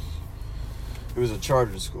 It was a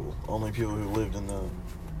charter school. Only people who lived in the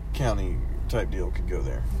county type deal could go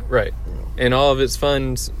there. right. Yeah. And all of its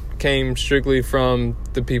funds came strictly from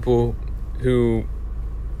the people who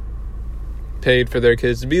paid for their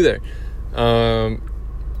kids to be there.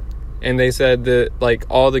 And they said that, like,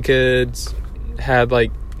 all the kids had,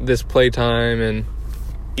 like, this playtime, and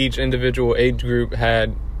each individual age group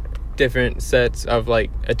had different sets of, like,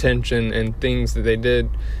 attention and things that they did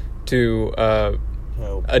to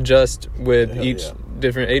Help. adjust with Hell each yeah.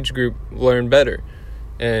 different age group, learn better.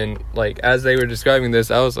 And, like, as they were describing this,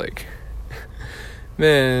 I was like,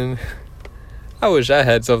 man, I wish I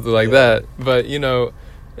had something like that. But, you know,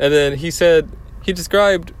 and then he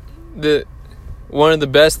described that one of the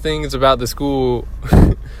best things about the school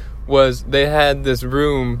was they had this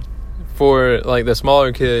room for, like, the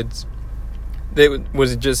smaller kids that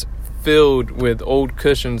was just filled with old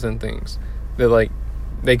cushions and things that, like,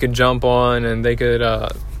 they could jump on and they could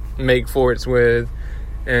make forts with.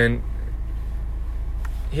 And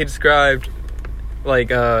he described,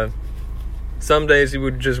 like, some days he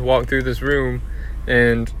would just walk through this room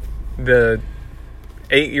and the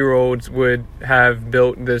 8-year-olds would have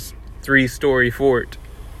built this 3-story fort.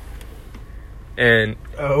 And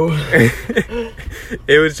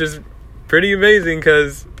it was just pretty amazing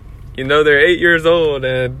because, you know, they're 8 years old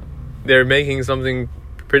and they're making something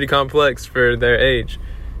pretty complex for their age.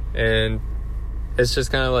 And it's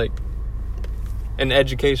just kind of like an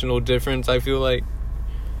educational difference, I feel like.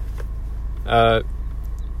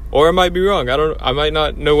 Or I might be wrong. I might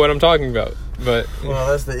not know what I'm talking about. But Well,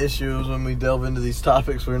 that's the issue, is when we delve into these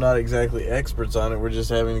topics, we're not exactly experts on it. We're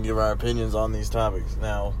just having to give our opinions on these topics.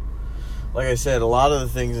 Now, like I said, a lot of the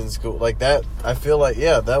things in school, like that, I feel like,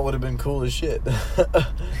 yeah, that would have been cool as shit.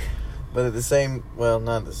 But at the same, well,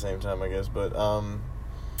 not at the same time, I guess, but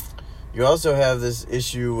you also have this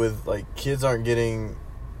issue with, like, kids aren't getting,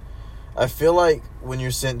 I feel like when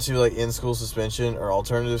you're sent to, like, in-school suspension or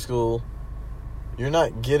alternative school, you're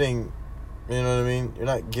not getting, you know what I mean? You're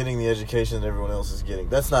not getting the education that everyone else is getting.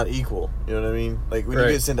 That's not equal. You know what I mean? Like, when you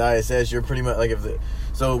get sent to ISS, you're pretty much, like,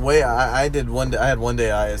 so the way I had one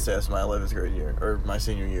day ISS my 11th grade year, or my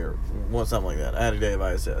senior year, something like that. I had a day of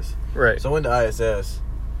ISS. right. So I went to ISS,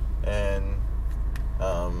 and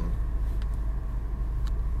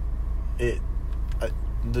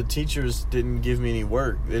the teachers didn't give me any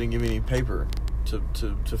work. They didn't give me any paper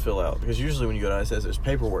to fill out, because usually when you go to ISS, there's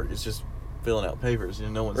paperwork. It's just filling out papers. You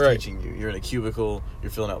know, no one's teaching you. You're in a cubicle. You're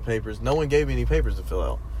filling out papers. No one gave me any papers to fill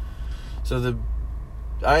out. So the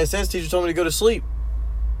ISS teacher told me to go to sleep.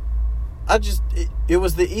 It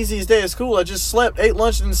was the easiest day of school. I just slept, ate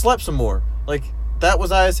lunch, and then slept some more. Like, that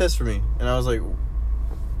was ISS for me. And I was like,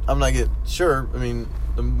 I'm not sure. I mean,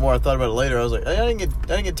 the more I thought about it later, I was like, I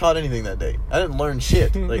didn't get taught anything that day. I didn't learn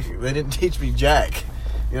shit. Like, they didn't teach me jack.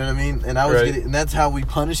 You know what I mean? And and that's how we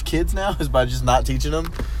punish kids now, is by just not teaching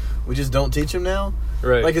them. We just don't teach them now.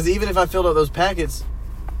 Right. Like, because even if I filled out those packets,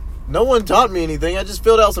 no one taught me anything. I just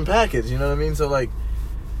filled out some packets. You know what I mean? So, like,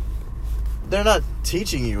 they're not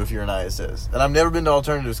teaching you if you're in ISS. And I've never been to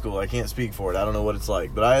alternative school. I can't speak for it. I don't know what it's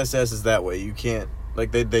like. But ISS is that way. You can't,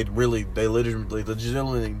 like, they literally,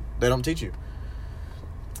 legitimately, they don't teach you.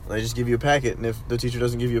 They just give you a packet, and if the teacher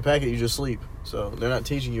doesn't give you a packet, you just sleep. So they're not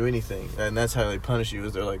teaching you anything. And that's how they punish you,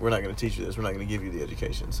 is they're like, we're not going to teach you this. We're not going to give you the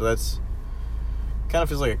education. So that's, kind of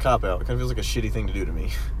feels like a cop-out. It kind of feels like a shitty thing to do to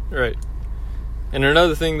me. Right. And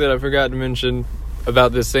another thing that I forgot to mention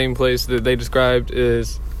about this same place that they described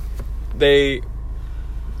is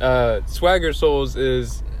Swagger Souls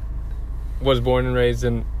was born and raised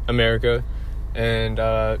in America,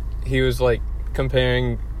 and he was, like,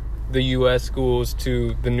 comparing the U.S. schools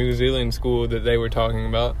to the New Zealand school that they were talking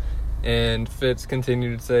about, and Fitz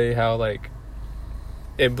continued to say how, like,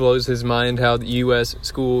 it blows his mind how the U.S.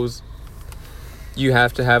 schools, you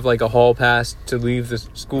have to have, like, a hall pass to leave the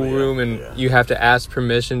schoolroom, and you have to ask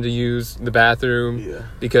permission to use the bathroom,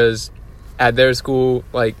 because at their school,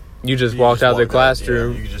 like, you just walked out of the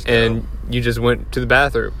classroom and you just went to the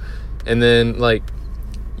bathroom. And then, like,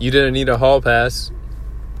 you didn't need a hall pass.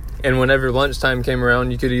 And whenever lunchtime came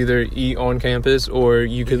around, you could either eat on campus or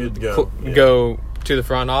you could go to the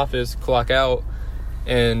front office, clock out,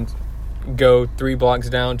 and go 3 blocks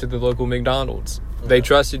down to the local McDonald's. They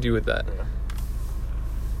trusted you with that. Yeah.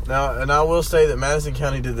 Now, and I will say that Madison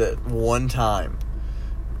County did that one time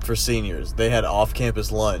for seniors. They had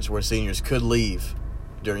off-campus lunch where seniors could leave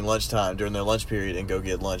during lunchtime, during their lunch period, and go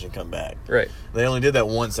get lunch and come back. Right. They only did that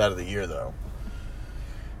once out of the year, though.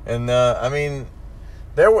 And, I mean,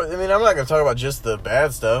 I'm not going to talk about just the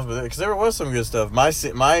bad stuff, because there was some good stuff. My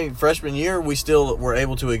freshman year, we still were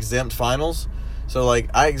able to exempt finals. So, like,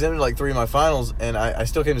 I exempted, like, 3 of my finals, and I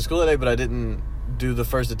still came to school that day, but I didn't do the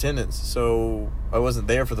first attendance. So, I wasn't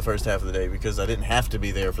there for the first half of the day because I didn't have to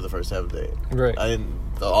be there for the first half of the day. Right.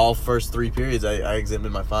 All first 3 periods, I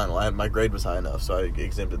exempted my final. My grade was high enough, so I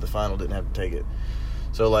exempted the final, didn't have to take it.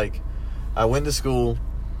 So, like, I went to school,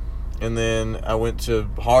 and then I went to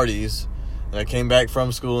Hardee's, and I came back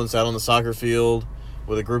from school and sat on the soccer field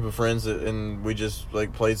with a group of friends, and we just,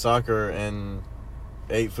 like, played soccer and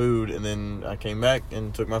ate food, and then I came back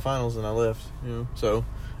and took my finals, and I left, so,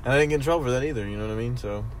 and I didn't get in trouble for that either, you know what I mean,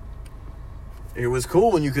 so, it was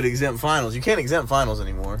cool when you could exempt finals. You can't exempt finals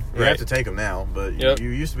anymore. You have to take them now, but you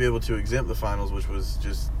used to be able to exempt the finals, which was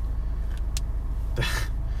just,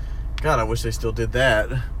 God, I wish they still did that.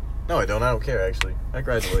 No, I don't. I don't care, actually. I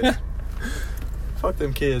graduated. Fuck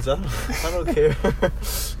them kids. I don't care.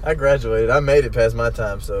 I graduated. I made it past my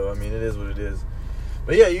time, so, I mean, it is what it is.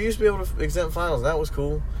 But yeah, you used to be able to exempt finals, and that was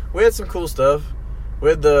cool. We had some cool stuff. We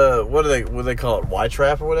had the, what do they call it,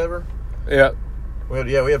 Y-Trap or whatever? Yeah. We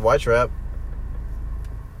had Y-Trap.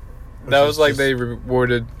 That was like they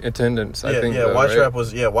rewarded attendance, I think. Yeah, though, Y-Trap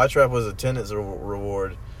right? Y-Trap was attendance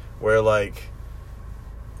reward, where, like,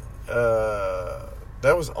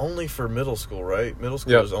 that was only for middle school, right? Middle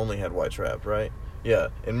schoolers only had Y-Trap, right? Yeah.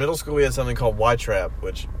 In middle school, we had something called Y-Trap,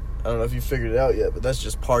 which, I don't know if you figured it out yet, but that's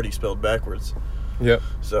just party spelled backwards. Yep.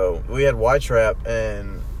 So we had Y-Trap,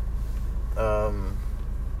 and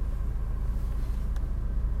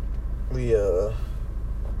they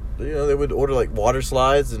would order, like, water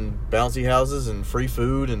slides and bouncy houses and free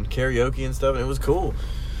food and karaoke and stuff, and it was cool.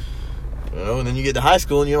 And then you get to high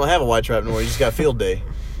school and you don't have a Y-Trap anymore. You just got field day.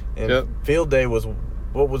 And field day was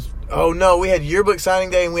we had yearbook signing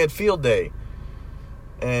day and we had field day.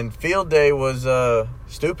 And field day was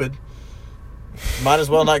stupid. Might as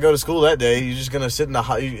well not go to school that day. You're just gonna sit in the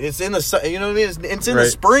hot. It's in the, you know what I mean. It's in the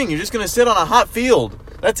spring. You're just gonna sit on a hot field.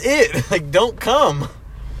 That's it. Like, don't come.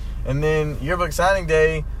 And then yearbook signing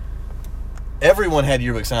day. Everyone had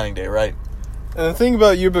yearbook signing day, right? And the thing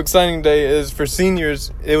about yearbook signing day is, for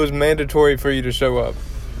seniors, it was mandatory for you to show up,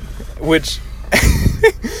 which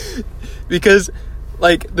because,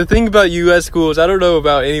 like, the thing about U.S. schools, I don't know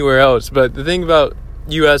about anywhere else, but the thing about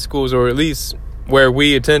U.S. schools, or at least where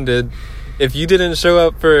we attended, if you didn't show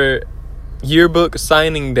up for yearbook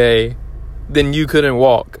signing day, then you couldn't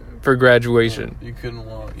walk for graduation. You couldn't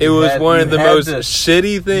walk. It was one of the most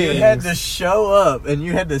shitty things. You had to show up, and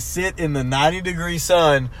you had to sit in the 90-degree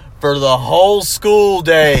sun for the whole school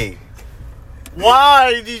day.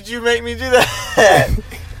 Why did you make me do that?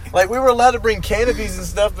 Like, we were allowed to bring canopies and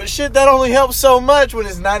stuff, but shit, that only helps so much when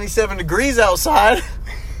it's 97 degrees outside.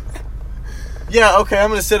 Yeah, okay, I'm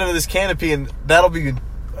going to sit under this canopy, and it'll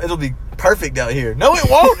be perfect out here. No, it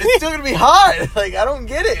won't. It's still going to be hot. Like, I don't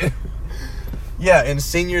get it. Yeah, and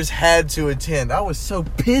seniors had to attend. I was so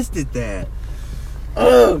pissed at that.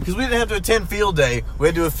 Because we didn't have to attend field day. We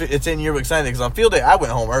had to attend yearbook signing day. Because on field day, I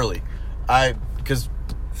went home early. Because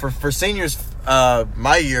for seniors,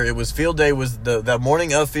 my year, it was field day was the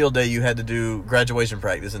morning of field day, you had to do graduation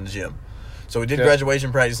practice in the gym. So we did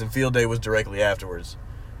graduation practice, and field day was directly afterwards.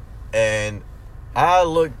 And I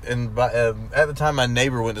looked, and at the time, my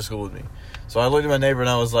neighbor went to school with me. So I looked at my neighbor, and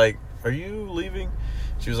I was like, "Are you leaving?"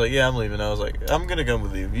 She was like, "Yeah, I'm leaving." I was like, "I'm going to come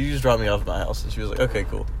with you. You just drop me off at my house." And she was like, "Okay,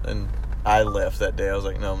 cool." And I left that day. I was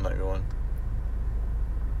like, "No, I'm not going."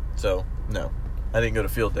 So, no. I didn't go to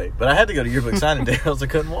field day. But I had to go to yearbook signing day, else I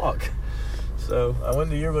couldn't walk. So, I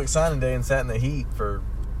went to yearbook signing day and sat in the heat for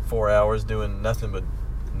 4 hours doing nothing but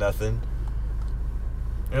nothing.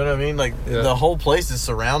 You know what I mean? Like, the whole place is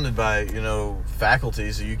surrounded by,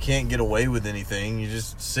 faculty, so you can't get away with anything. You're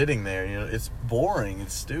just sitting there. It's boring.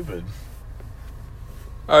 It's stupid.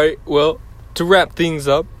 All right, well, to wrap things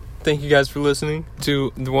up, thank you guys for listening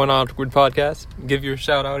to the One Awkward Podcast. Give your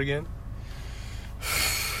shout out again.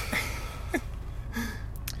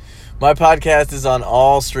 My podcast is on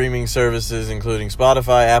all streaming services, including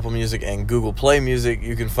Spotify, Apple Music, and Google Play Music.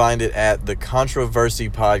 You can find it at The Controversy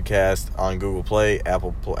Podcast on Google Play,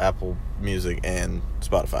 Apple Music, and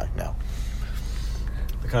Spotify now.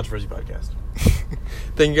 The Controversy Podcast.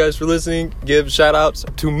 Thank you guys for listening. Give shout outs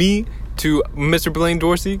to me, to Mr. Blaine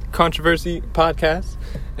Dorsey, Controversy Podcast.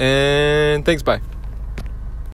 And thanks, bye.